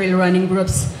of the trail running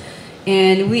groups.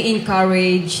 And we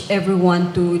encourage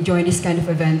everyone to join this kind of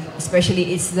event,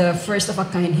 especially it's the first of a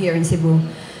kind here in Cebu.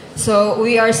 So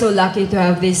we are so lucky to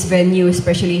have this venue,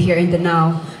 especially here in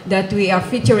Danao, that we are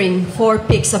featuring 4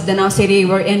 peaks of Danao City,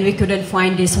 wherein we couldn't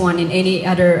find this one in any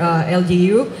other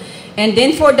LGU. And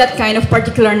then for that kind of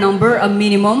particular number, a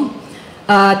minimum,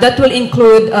 that will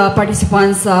include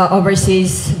participants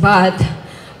overseas, but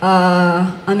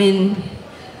I mean,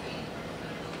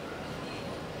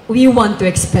 we want to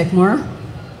expect more,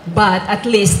 but at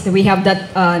least we have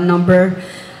that number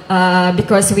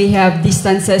because we have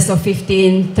distances of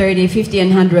 15, 30, 50, and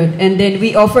 100. And then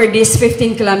we offer this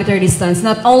 15-kilometer distance,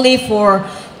 not only for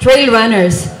trail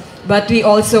runners, but we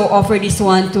also offer this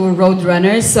one to road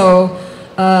runners. So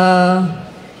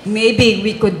maybe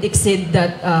we could exceed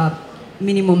that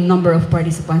minimum number of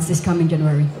participants this coming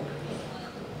January.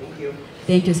 Thank you.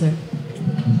 Thank you, sir.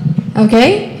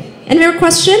 Okay. Any more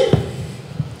question?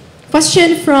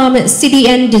 Question from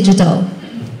CDN Digital.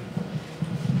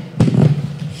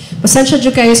 Pasensya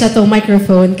dyan kayo sa itong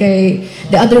microphone kay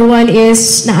the other one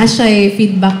is naa siya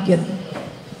feedback yun.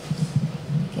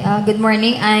 Good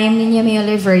morning. I'm Ninya May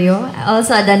Oliverio,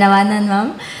 also a Danawanon,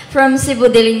 ma'am, from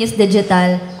Cebu Daily News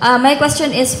Digital. My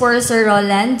question is for Sir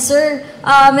Roland. Sir,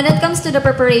 when it comes to the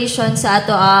preparation sa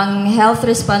ato ang health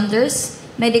responders,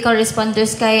 medical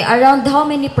responders, kay around how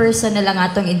many person na lang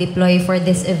atong i-deploy for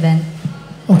this event?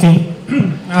 Okay.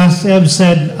 As I've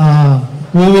said,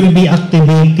 we will be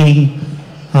activating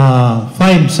 5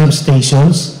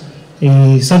 substations.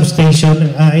 A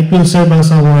substation, it will serve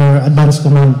as our advanced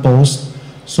command post.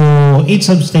 So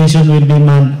each substation will be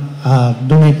manned,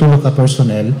 donate-tulog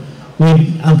personnel with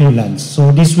ambulance.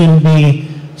 So this will be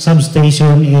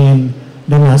substation in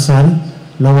Danasan,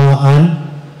 Lawaan,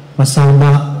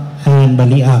 Masama, and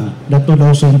Baliang. That will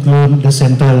also include the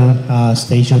central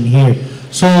station here.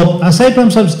 So aside from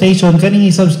substation,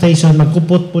 kaning substation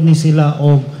magkupot po ni sila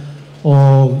og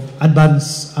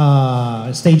advanced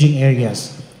staging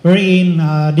areas wherein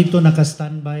dito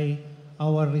naka-standby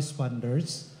our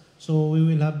responders. So we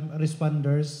will have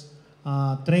responders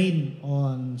trained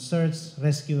on search,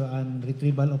 rescue, and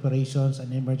retrieval operations and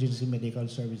emergency medical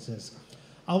services.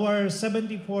 Our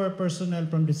 74 personnel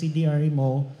from the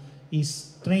CDRMO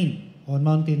is trained on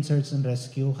mountain search and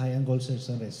rescue, high angle search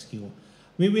and rescue.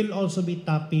 We will also be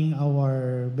tapping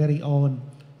our very own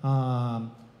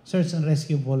search and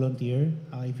rescue volunteer.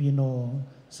 If you know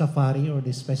Safari or the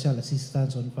Special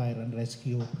Assistance on Fire and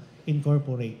Rescue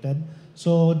Incorporated.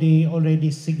 So they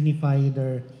already signify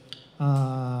their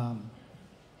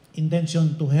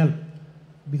intention to help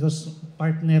because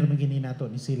partner magini nato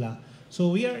ni sila. So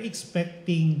we are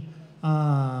expecting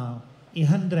 100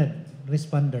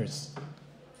 responders.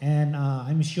 And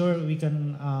I'm sure we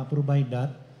can provide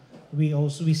that. We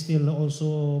still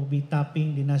also be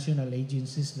tapping the national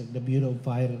agencies like the Bureau of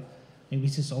Fire,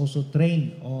 which is also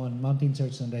trained on mountain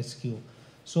search and rescue.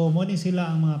 So mo ni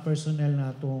sila ang mga personnel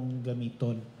na itong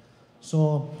gamiton.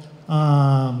 So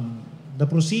the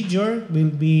procedure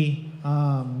will be,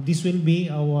 this will be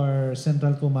our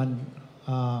central command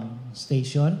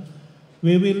station.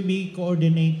 We will be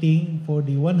coordinating for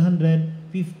the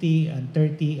 150 and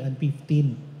 30 and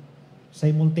 15.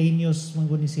 Simultaneous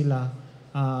mangguni sila,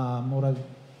 murag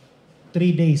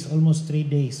 3 days, almost 3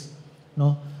 days,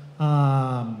 no?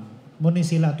 Muna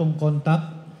sila itong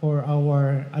contact for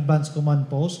our advanced command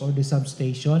post or the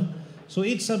substation. So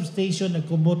each substation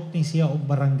nagkubot ni siya og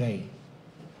barangay.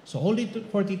 So only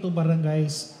 42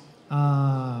 barangays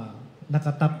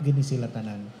nakatap gini sila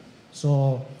tanan.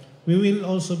 So we will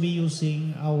also be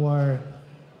using our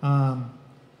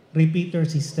repeater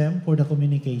system for the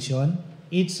communication.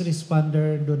 Each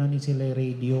responder doon na ni sila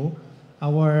radio.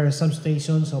 Our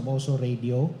substations have also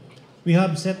radio. We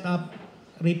have set up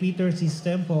repeater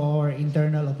system for our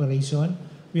internal operation.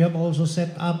 We have also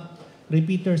set up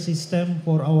repeater system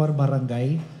for our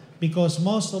barangay because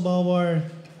most of our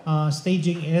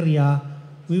staging area,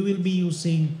 we will be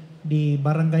using the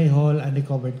barangay hall and the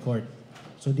covered court.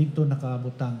 So dito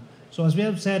nakabutang. So as we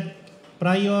have said,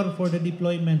 prior for the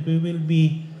deployment, we will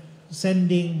be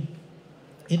sending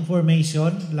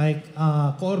information like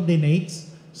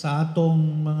coordinates sa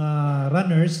atong mga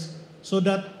runners so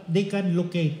that they can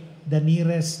locate the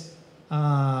nearest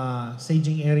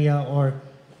staging area or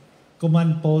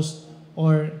command post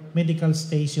or medical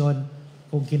station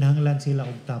kung kinahanglan sila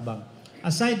og tabang.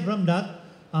 Aside from that,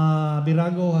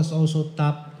 Birago has also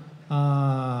tapped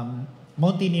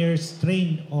mountaineers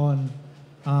trained on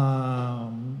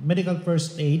medical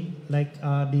first aid like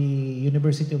the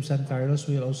University of San Carlos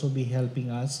will also be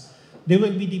helping us. They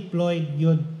will be deployed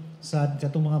yun sa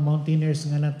katong mga mountaineers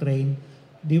nga na-train.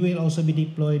 They will also be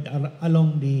deployed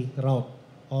along the route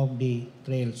of the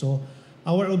trail. So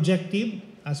our objective,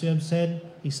 as we have said,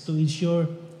 is to ensure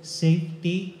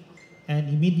safety and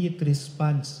immediate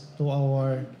response to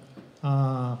our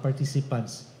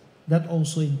participants. That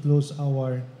also includes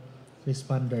our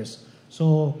responders.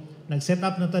 So nag-set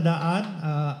up na tadaan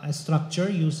a structure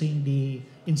using the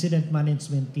incident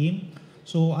management team.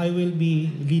 So I will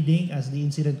be leading as the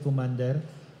incident commander.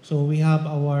 So we have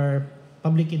our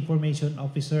public information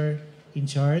officer in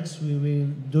charge. We will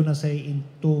do na say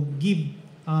to give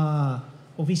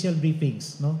official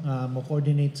briefings, no? Mo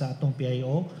coordinate sa atong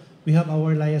PIO. We have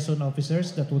our liaison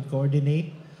officers that would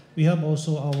coordinate. We have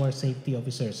also our safety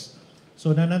officers.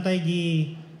 So nanatay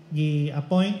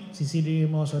gi-appoint, si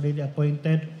CDMO has already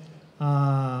appointed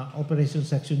Operation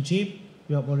Section Chief.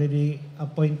 We have already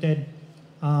appointed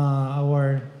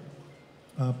our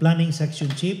Planning Section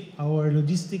Chief, our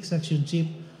Logistics Section Chief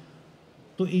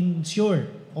to ensure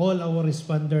all our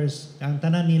responders, ang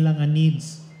tanan nila nga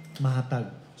needs mahatag.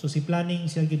 So si Planning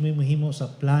siya gid may mahimo sa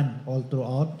plan all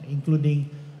throughout, including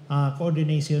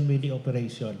coordination with the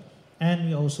operation. And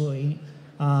we also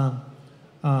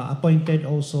appointed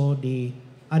also the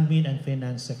Admin and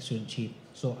Finance Section Chief.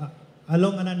 So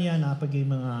along ana niya napagay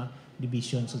mga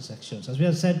divisions and sections. As we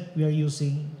have said, we are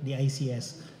using the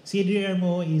ICS.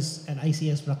 CDRMO is an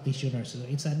ICS practitioner. So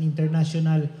it's an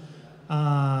international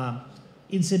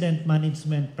incident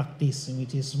management practice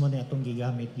which is mo na atong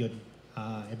gigamit yun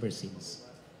ever since.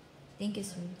 Thank you,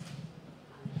 sir.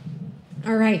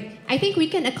 All right. I think we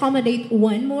can accommodate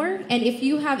one more. And if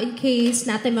you have, in case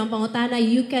natin mga pangutana,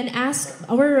 you can ask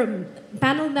our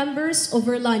panel members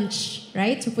over lunch,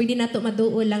 right? So pwede na ito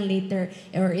maduo lang later.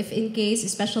 Or if in case,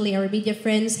 especially our media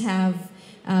friends have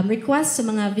requests sa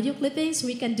mga video clippings,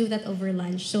 we can do that over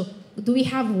lunch. So do we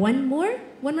have one more?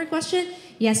 One more question?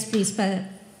 Yes, please.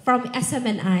 From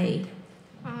SMNI.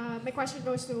 My question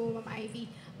goes to Ma'am Ivy.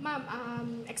 Ma'am,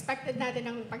 expected natin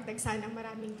ang pagdagsa ng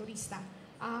maraming turista.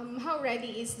 How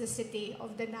ready is the city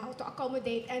of Danao to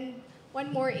accommodate? And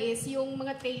one more is, yung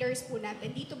mga trailers po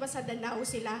natin, dito ba sa Danao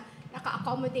sila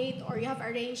naka-accommodate or you have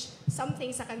arranged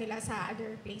something sa kanila sa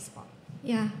other place po?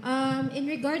 Yeah, in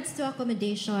regards to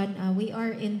accommodation, we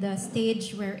are in the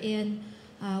stage wherein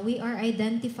we are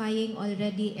identifying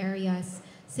already areas.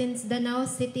 Since Danao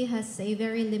City has a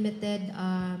very limited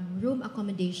room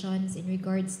accommodations in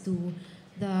regards to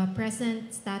the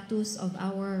present status of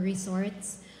our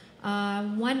resorts,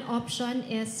 one option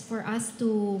is for us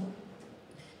to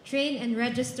train and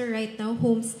register right now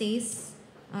homestays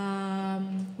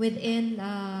within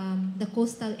the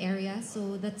coastal area.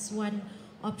 So that's one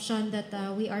option that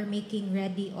we are making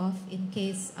ready of in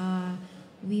case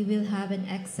we will have an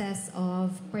excess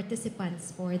of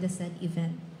participants for the said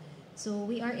event. So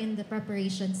we are in the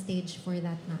preparation stage for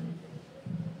that, ma'am.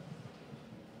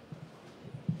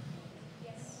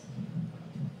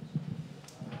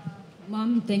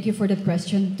 Ma'am, thank you for that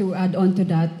question. To add on to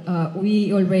that,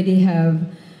 we already have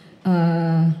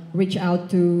reached out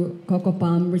to Coco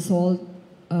Palm Resort,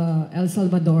 El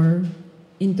Salvador,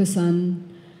 Intusan.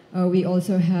 We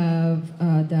also have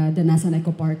the Nasan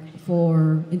Eco Park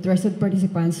for interested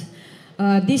participants.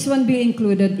 This one be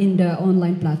included in the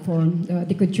online platform.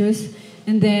 They could choose.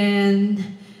 And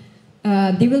then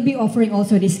they will be offering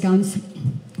also discounts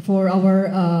for our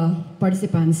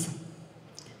participants.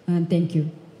 And thank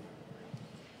you.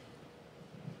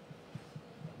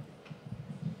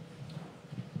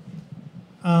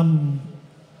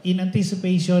 In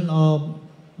anticipation of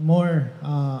more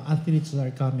athletes that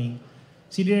are coming,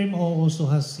 CDRMO also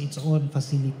has its own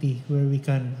facility where we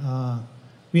can,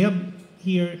 we have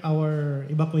here our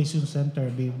evacuation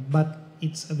center, but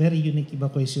it's a very unique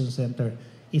evacuation center.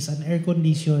 It's an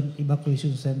air-conditioned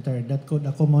evacuation center that could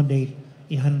accommodate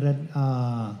 100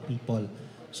 people.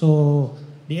 So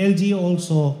the LGU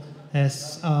also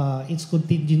has its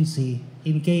contingency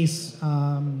in case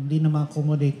di na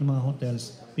ma-accommodate ng mga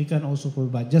hotels, we can also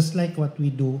provide, just like what we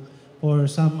do for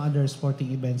some other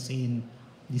sporting events in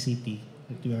the city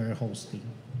that we are hosting.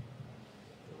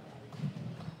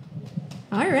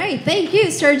 All right, thank you,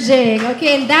 Sir Jing.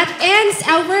 Okay, and that ends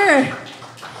our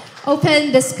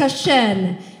open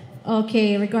discussion,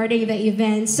 okay, regarding the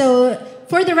event. So,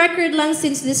 for the record lang,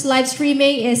 since this live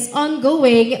streaming is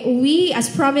ongoing, we, as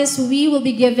promised, we will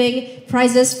be giving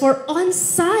prizes for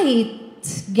on-site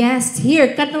guests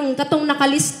here. Katong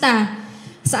nakalista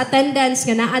sa attendance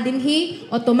nga naa dinhi,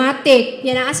 automatic.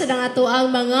 Yan naa sa ato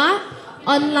ang mga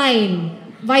online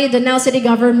via the Danao City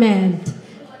government.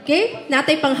 Okay?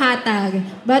 Natay panghatag.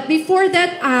 But before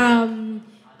that,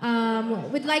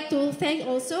 we'd like to thank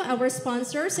also our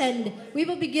sponsors, and we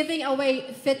will be giving away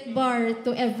Fit Bar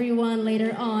to everyone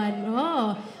later on.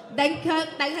 Oh,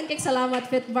 daghan kay salamat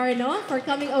Fit Bar, no, for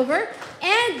coming over.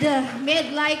 And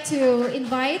we'd like to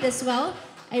invite as well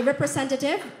a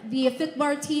representative, the Fit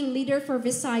Bar team leader for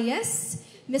Visayas,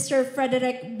 Mr.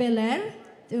 Frederick Belair,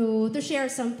 to share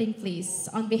something, please,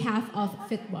 on behalf of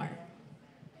Fit Bar.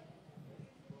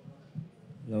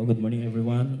 Hello, good morning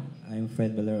everyone. I'm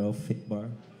Fred Belair of Fit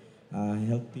Bar, a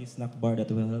healthy snack bar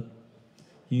that will help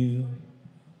you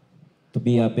to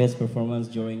be a best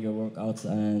performance during your workouts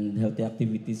and healthy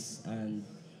activities, and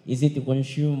easy to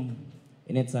consume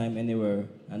anytime, anywhere.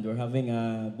 And we're having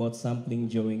a bot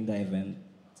sampling during the event.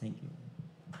 Thank you.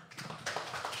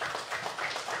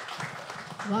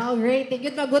 Wow, great.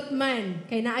 Good magot man.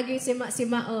 Kay naagay si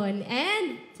Maon.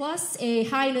 And plus a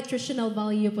high nutritional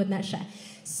value po na siya.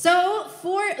 So,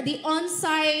 for the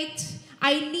on-site,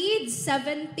 I need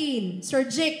 17. Sir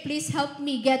Jake, please help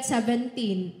me get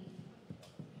 17.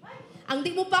 Ang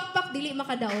di mo pakpak, dili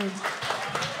makadaog.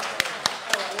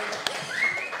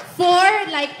 For,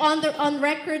 like, on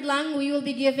record lang, we will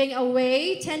be giving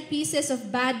away 10 pieces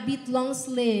of Bad Beat long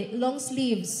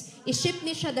sleeves. I-ship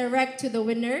ni siya direct to the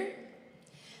winner.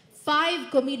 5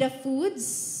 Comida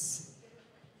Foods.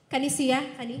 Kani siya?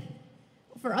 Kani?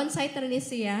 For on-site na ni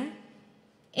siya.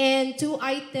 And 2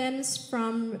 items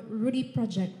from Rudy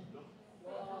Project.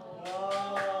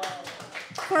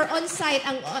 For on-site,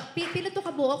 ang pila to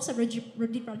kabuok sa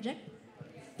Rudy Project?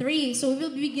 3. So we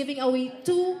will be giving away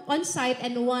 2 on-site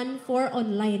and 1 for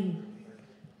online.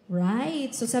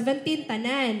 Right. So 17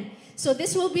 tanan. So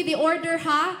this will be the order,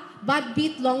 ha? Bad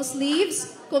Beat long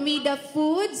sleeves, Comida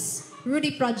Foods,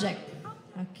 Rudy Project.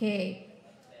 Okay.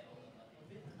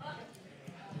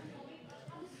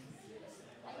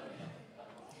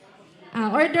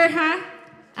 Order, ha?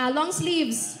 Long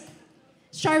sleeves.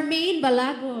 Charmaine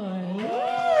Balagoy.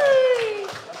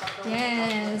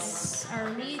 Yes. Our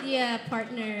media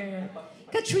partner.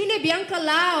 Katrina Bianca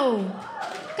Lau.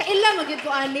 Kaila magid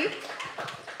ko ani.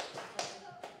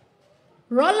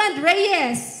 Roland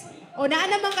Reyes. O naa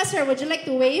naman ka, sir. Would you like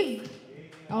to wave?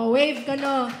 Oh, wave ka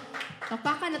no.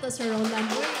 Kapaka na to, Sir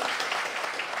Roland.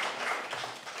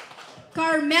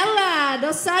 Carmela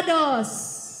Dosados.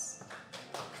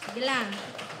 Sige lang.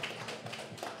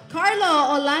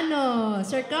 Carlo Olano.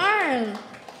 Sir Carl.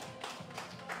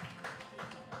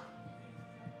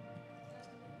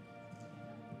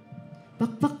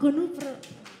 Bakbak ko no, bro.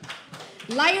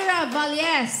 Lyra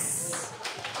Valles.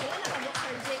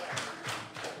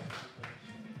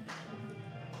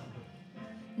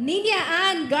 Ninia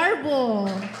Ann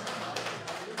Garbo.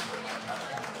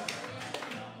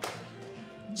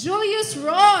 Julius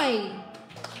Roy.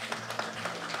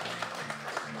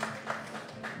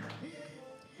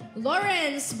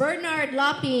 Lawrence Bernard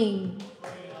Laping.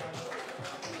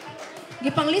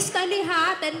 Gipanglista ni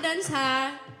ha, attendance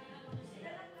ha.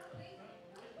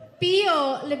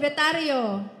 Pio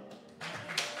Libertario.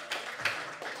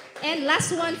 And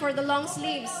last one for the long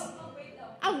sleeves.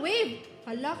 Wave.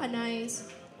 Hala ka, nice.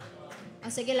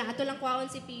 Sige lang, ato lang kwaon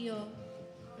si Pio.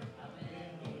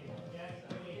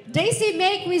 Daisy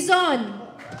May Quizon.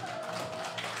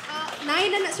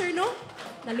 9 na sir, no?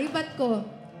 Nalibat ko.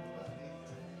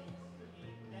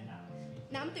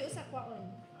 Naamtoy usa kwaon.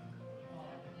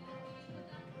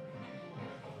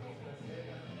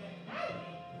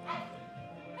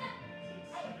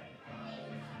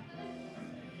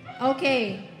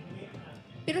 Okay.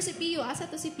 Pero si Pio, asa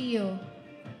to si Pio?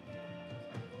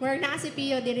 Where na si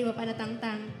Pio, diri mo pa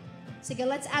natangtang. Sige,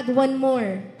 let's add one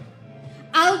more.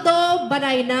 Aldo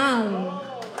Banaynal.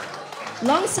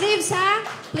 Long sleeves ha?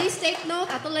 Please take note.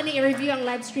 Ato lang ni i-review ang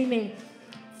live streaming.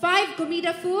 5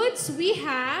 Comida Foods. We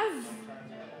have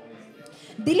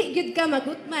dili gud ka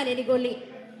magutman iniguli.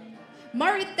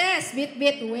 Marites, bit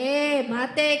wave,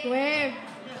 matik wave.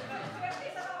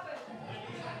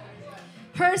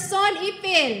 Herson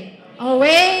Ipil.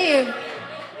 Wave.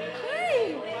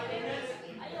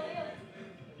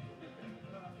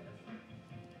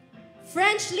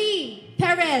 French Lee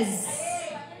Perez.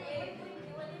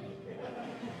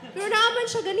 Pero naman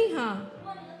siya ganing ha.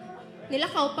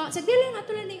 Nilakaw pa. Sagdi lang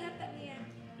ato lang ning hata niya.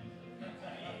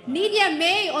 Nidia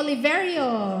May Oliverio.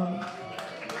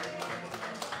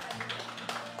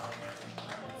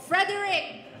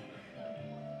 Frederick.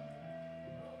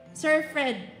 Sir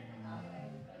Fred.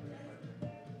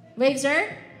 Wave,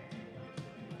 sir?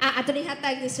 Ato ning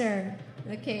hatag ni sir.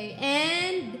 Okay.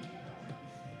 And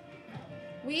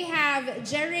we have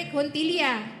Jeric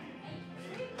Hontilia.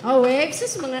 Wave.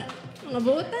 Sus, mga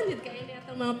buutan. Dito kayo niya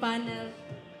itong mga panel.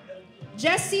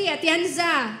 Jessie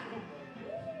Atienza.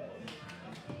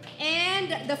 And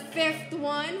the 5th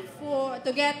one to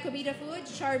get Comida Food,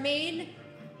 Charmaine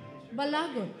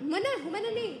Balagon. Humana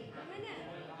ni.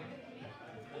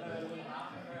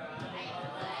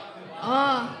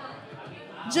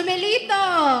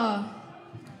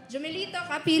 Jumelito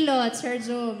Capilot, Sir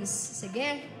Jones.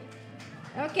 Sige.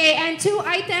 Okay, and 2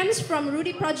 items from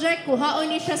Rudy Project. Kuhaon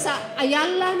ni siya sa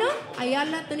Ayala, no?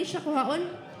 Ayala, ito ni siya kuhaon.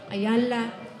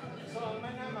 Ayala.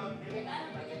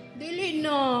 Dili,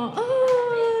 no.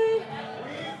 Ay.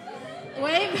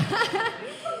 Wave.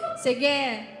 Sige.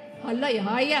 Hala,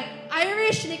 haya.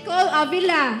 Irish Nicole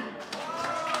Avila.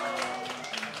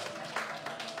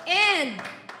 And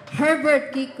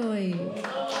Herbert Kikoy.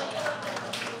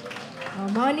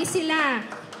 Mao sila.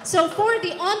 So for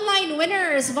the online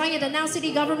winners via the Danao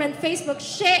City Government Facebook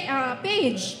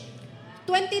page,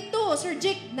 22, Sir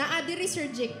Jake, naadiri Sir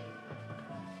Jake.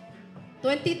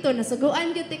 22,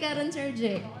 nasuguan yun karon Sir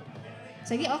Jake.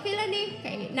 Sige, okay lang ni.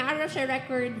 Okay, naara siya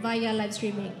record via live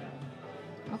streaming.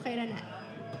 Okay na na.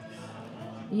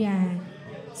 Yan.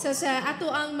 So sa ato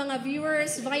ang mga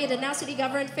viewers via the Danao City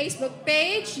Government Facebook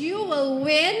page, you will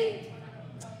win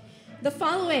the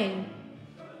following.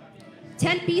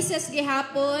 10 pieces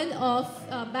gihapon of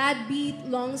Bad Beat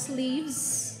long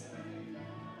sleeves.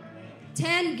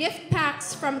 10 gift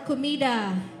packs from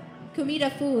Comida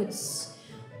Foods.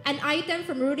 An item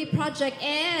from Rudy Project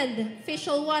and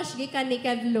facial wash gikan ni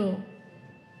Kevlo.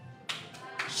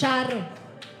 Sharo.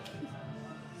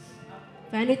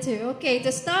 22. Okay, to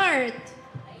start.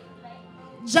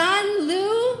 John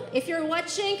Lu, if you're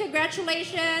watching,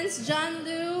 congratulations, John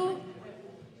Lu.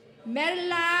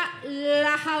 Merla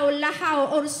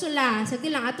Lahaw Ursula.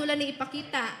 Sagdi lang, ato lang ni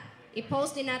ipakita.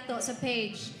 I-post din nato sa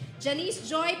page. Janice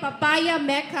Joy Papaya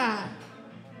Mecca.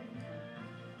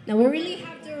 Now, we really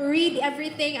have to read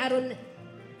everything aron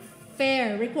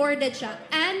fair. Recorded siya.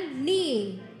 And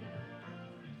ni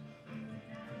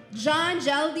John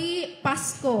Jaldi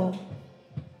Pasco.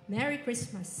 Merry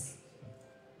Christmas.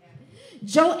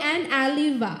 Joanne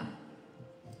Aliva.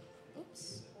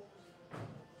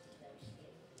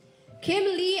 Kim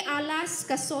Lee Alas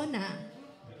Casona.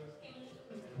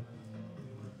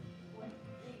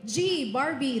 G.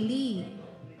 Barbie Lee.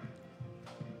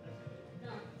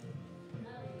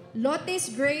 Lotes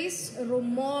Grace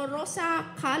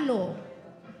Rumorosa Calo.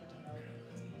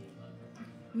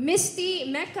 Misty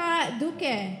Mecca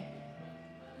Duque.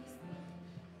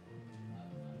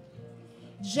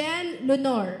 Jen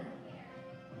Lunor.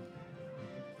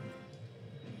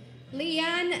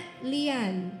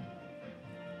 Lian.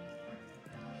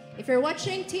 If you're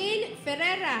watching, Tin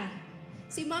Ferreira.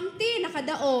 Si Ma'am Tin,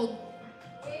 nakadaog.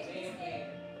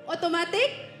 Automatic?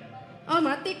 Oh,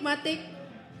 matik.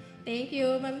 Thank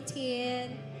you, Ma'am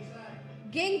Tin.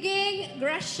 Geng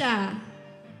Gracia.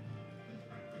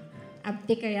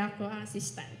 Abti kaya ko ang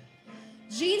assistant.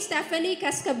 Jean Stephanie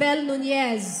Cascabel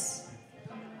Nunez.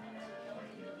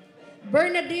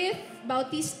 Bernadette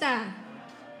Bautista.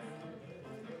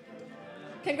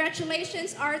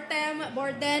 Congratulations, Artem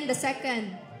Borden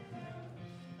II.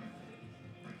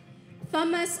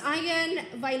 Thomas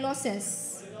Ian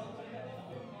Vailoses.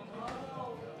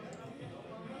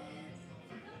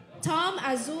 Tom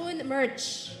Azun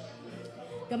Merch.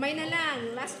 Gamay na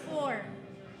lang. Last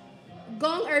 4.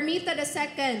 Gong Ermita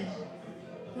II.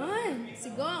 Ay, si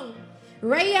Gong.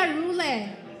 Rhea Rule.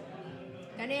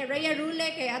 Kani Rhea Rule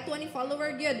kay ato ni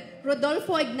follower gyud.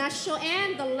 Rodolfo Ignacio,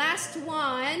 and the last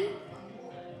one,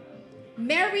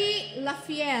 Mary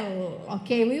Lafiel.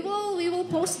 Okay, we will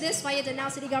post this via the Danao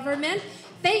City government.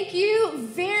 Thank you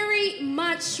very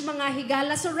much mga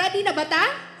higala. So ready na ba ta?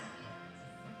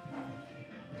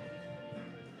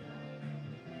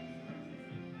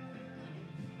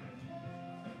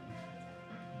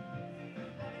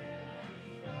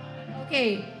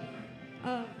 Okay.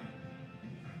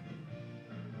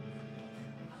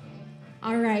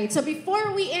 All right. So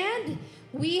before we end,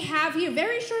 we have here,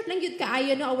 very short lang yun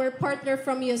kaayo no, our partner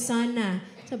from Yosana.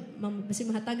 So, basig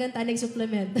mahatagan tanig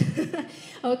supplement.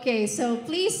 Okay, so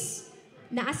please,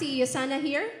 naa si Yosana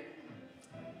here.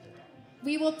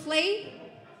 We will play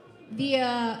the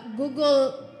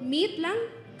Google Meet lang,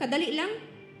 kadali lang.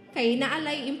 Kay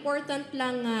naalay important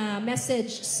lang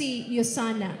message si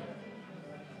Yosana.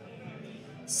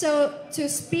 So, to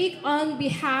speak on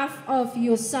behalf of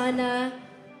Yosana,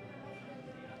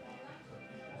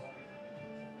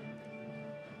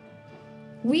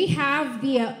 we have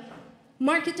the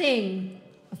marketing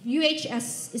of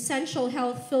UHS Essential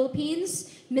Health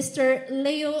Philippines, Mr.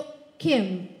 Leo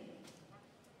Kim.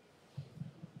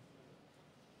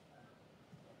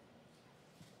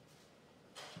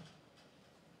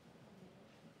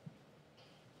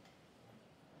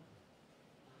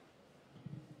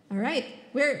 All right,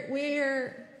 we're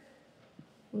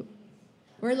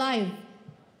live.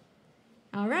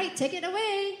 All right, take it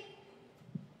away.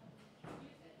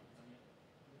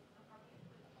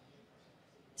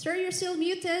 Sir, you're still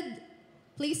muted.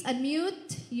 Please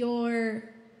unmute your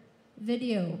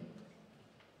video.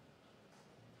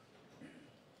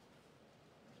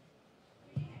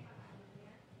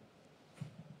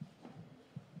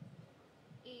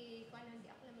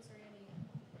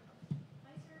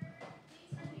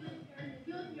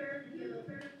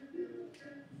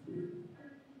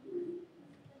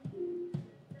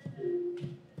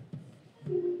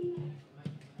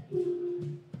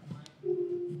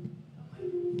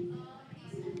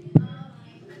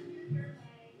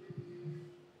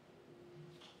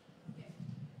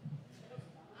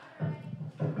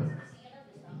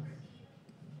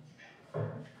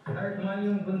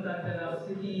 Mayong buntag Danao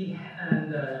City,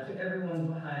 and to everyone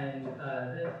behind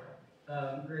this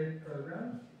great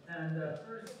program. And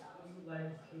first, we would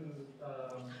like to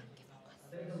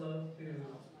say hello to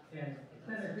and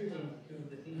extend our greetings to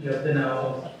the city of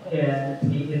Danao and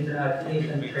the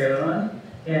Asian Trail Run,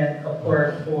 and of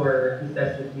course for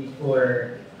necessity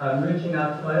for reaching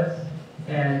out to us.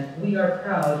 And we are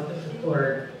proud to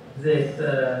support this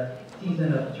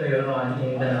season of Trail Run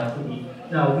in Danao City.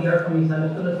 Now, we are from the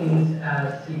Philippines.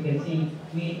 As you can see,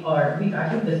 we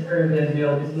actually just earned the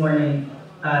unveil this morning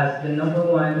as the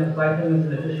 #1 vitamins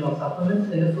and nutritional supplements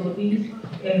in the Philippines.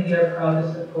 And we are proud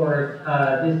to support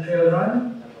this trail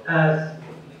run. As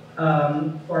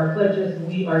for our pledges,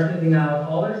 we are giving out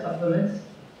all our supplements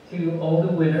to all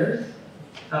the winners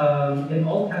in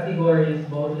all categories,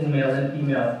 both in male and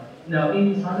female. Now,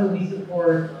 in Isano, we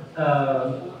support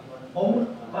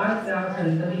almost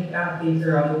 5,000 elite athletes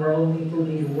around the world,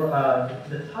 including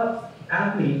the top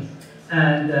athletes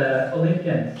and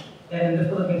Olympians. And in the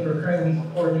Philippines, we're currently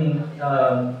supporting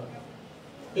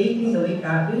 18 elite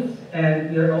athletes,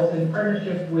 and we are also in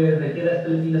partnership with the Gilas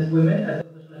Filipinas Women as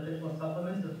official nutritional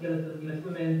supplements of Gilas Filipinas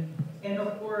Women, and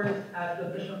of course as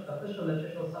the official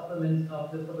nutritional supplements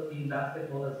of the Philippine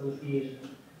Basketball Association.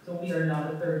 So we are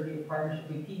now the third year partnership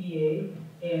with PBA,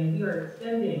 and we are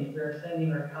extending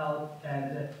our health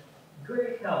and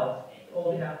great health to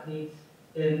all the athletes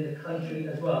in the country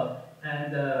as well.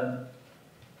 And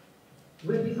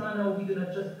with Bisano, we do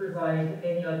not just provide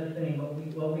any other thing, but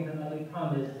what we can only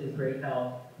promise is great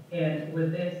health. And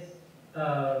with this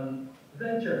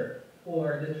venture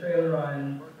for the trail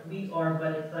run, we are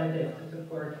very excited to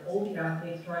support all the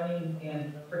athletes running,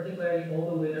 and particularly all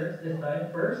the winners this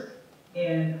time first.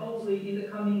 And hopefully in the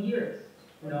coming years,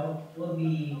 we'll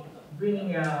be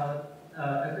bringing out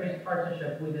a great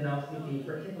partnership with Danao City,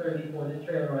 particularly for the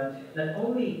trail run, not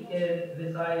only in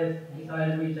the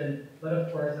Visayan region, but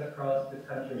of course across the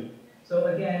country. So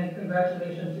again,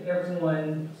 congratulations to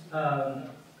everyone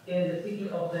in the city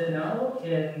of Danao,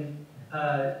 in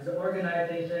the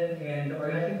organization and the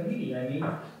organizing committee, I mean,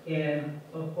 and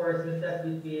of course, the Step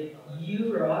with It,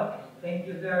 you rock. Thank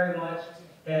you very much,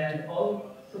 and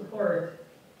all support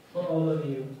for all of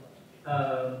you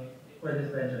for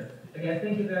this venture. Again,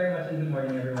 thank you very much, and good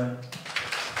morning, everyone.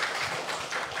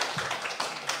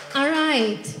 All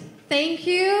right. Thank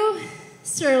you,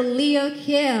 Sir Leo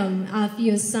Kim of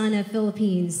USANA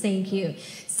Philippines. Thank you.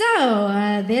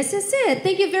 So, this is it.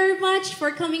 Thank you very much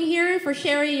for coming here, for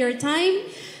sharing your time.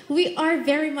 We are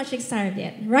very much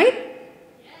excited, right?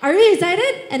 Are we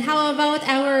excited? And how about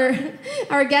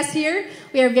our guests here?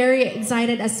 We are very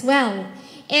excited as well.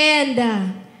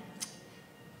 And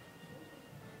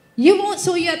you won't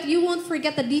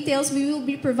forget the details. We will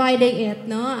be providing it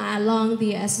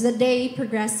as the day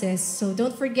progresses. So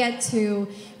don't forget to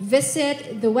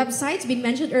visit the websites being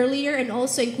mentioned earlier, and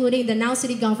also including the Danao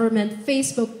City Government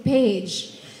Facebook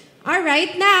page. All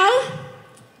right, now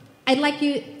I'd like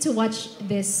you to watch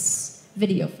this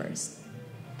video first.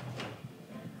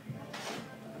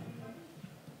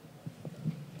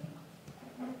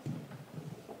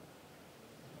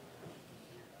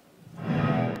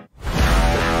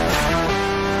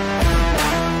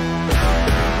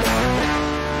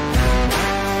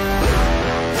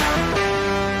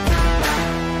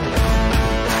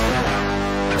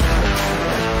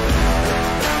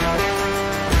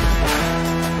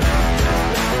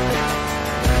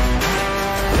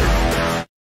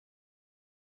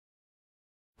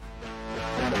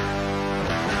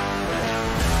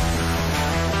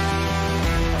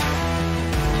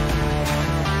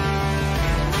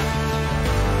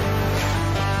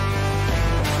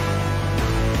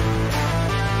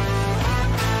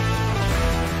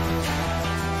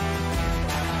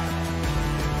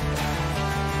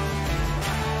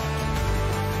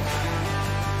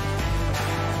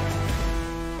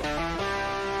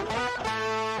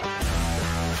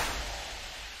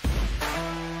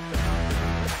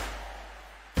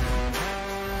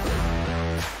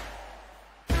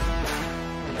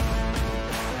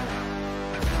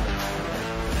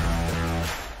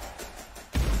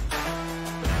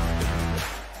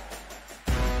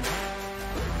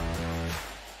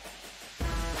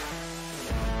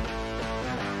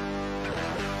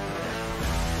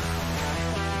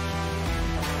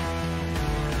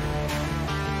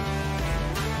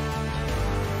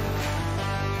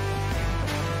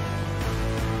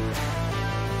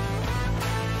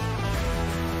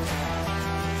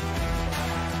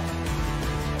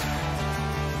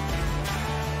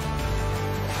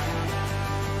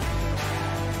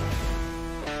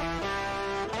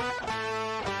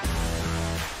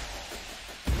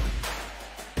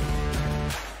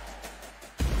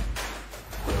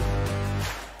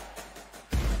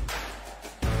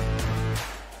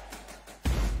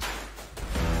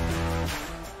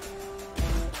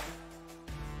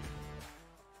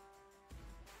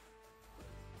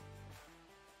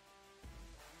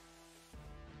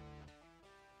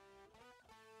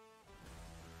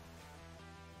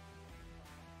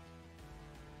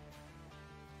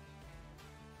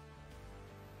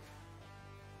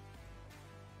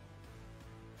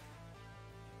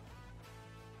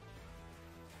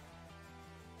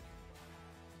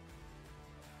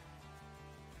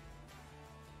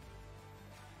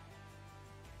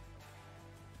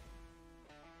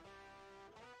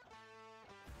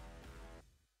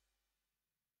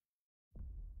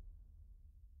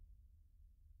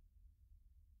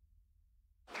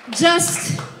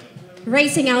 Just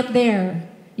racing out there.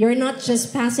 You're not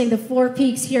just passing the four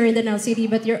peaks here in Danao City,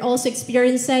 but you're also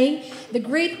experiencing the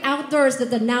great outdoors that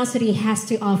Danao City has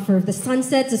to offer. The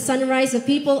sunsets, the sunrise, the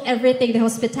people, everything, the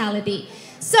hospitality.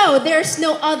 So there's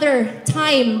no other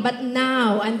time but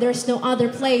now, and there's no other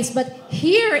place but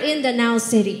here in Danao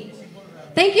City.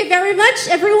 Thank you very much,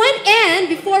 everyone. And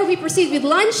before we proceed with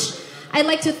lunch, I'd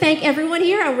like to thank everyone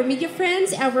here, our media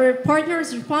friends, our partners,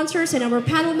 sponsors, and our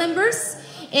panel members.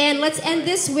 And let's end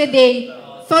this with a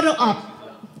photo op.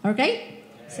 Okay?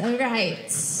 So,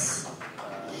 right.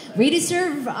 We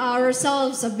deserve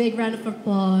ourselves a big round of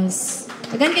applause.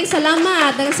 Dagan kayong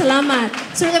salamat. Dagan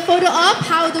salamat. So the photo op,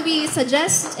 how do we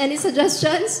suggest? Any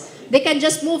suggestions? They can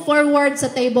just move forward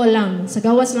sa table lang. Sa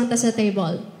gawas lang ta sa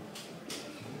table.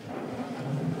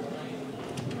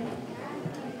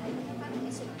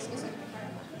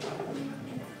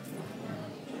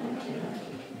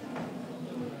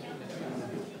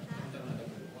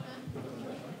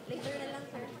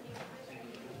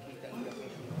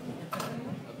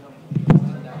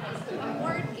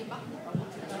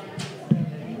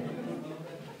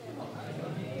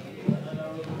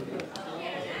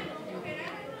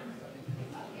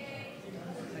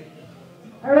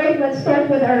 let's start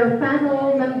with our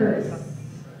panel members.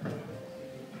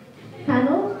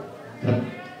 Panel?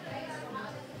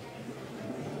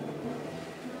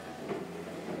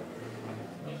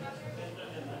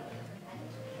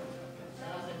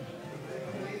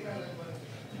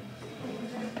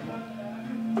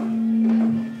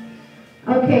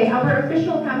 Okay, our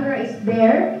official camera is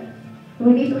there.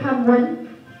 We need to have one.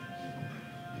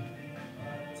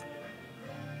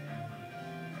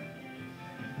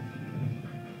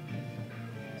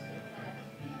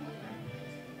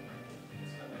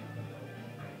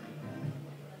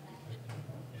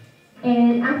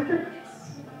 And after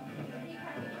this,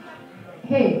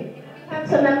 hey, we have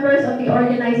some members of the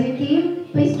organizing team.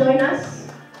 Please join us.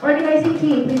 Organizing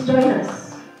team, please join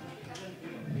us.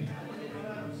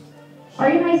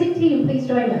 Organizing team, please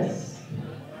join us.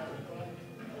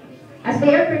 As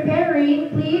they are preparing,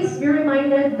 please be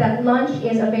reminded that lunch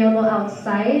is available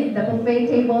outside. The buffet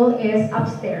table is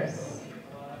upstairs.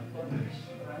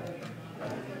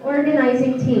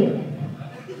 Organizing team.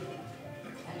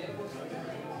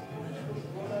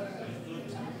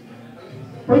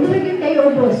 Pwede rin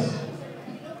kayo ubos.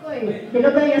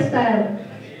 Dinogoy yung style.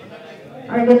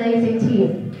 Organizing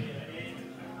team.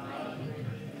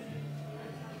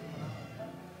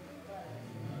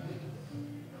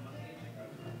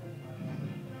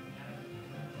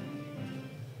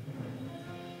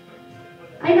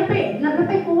 Ay,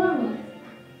 napay ko lang.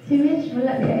 Si Mitch,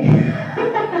 wala eh.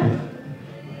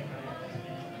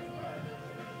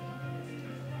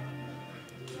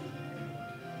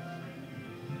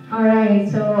 Alright,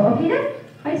 so okay na?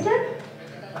 Paisa?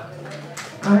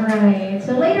 Alright,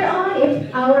 so later on,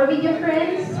 if our video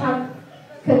friends have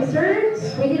concerns,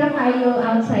 pwede na kayo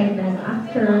outside then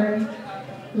after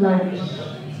lunch.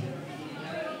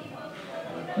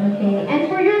 Okay,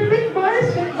 and for your fit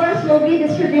bars will be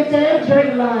distributed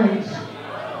during lunch.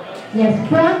 Yes,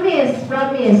 promise,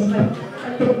 my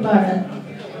fit bar.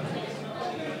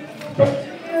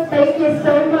 Thank you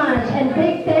so much, and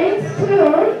big thanks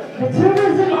to the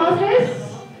tourism office,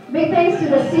 big thanks to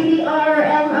the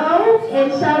CDRMO,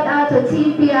 and shout out to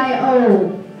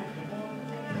TPIO.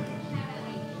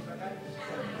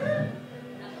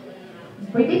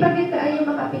 Pwede pa rin kayo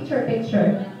maka-picture.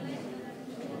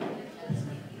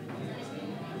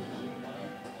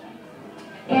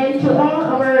 And to all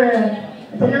our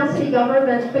Danao City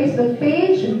Government Facebook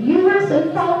page, viewers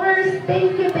and followers,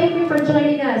 thank you for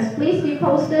joining us. Please be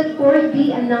posted for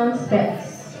the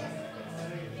announcements.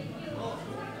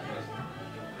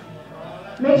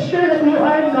 Make sure that you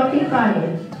are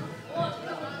notified.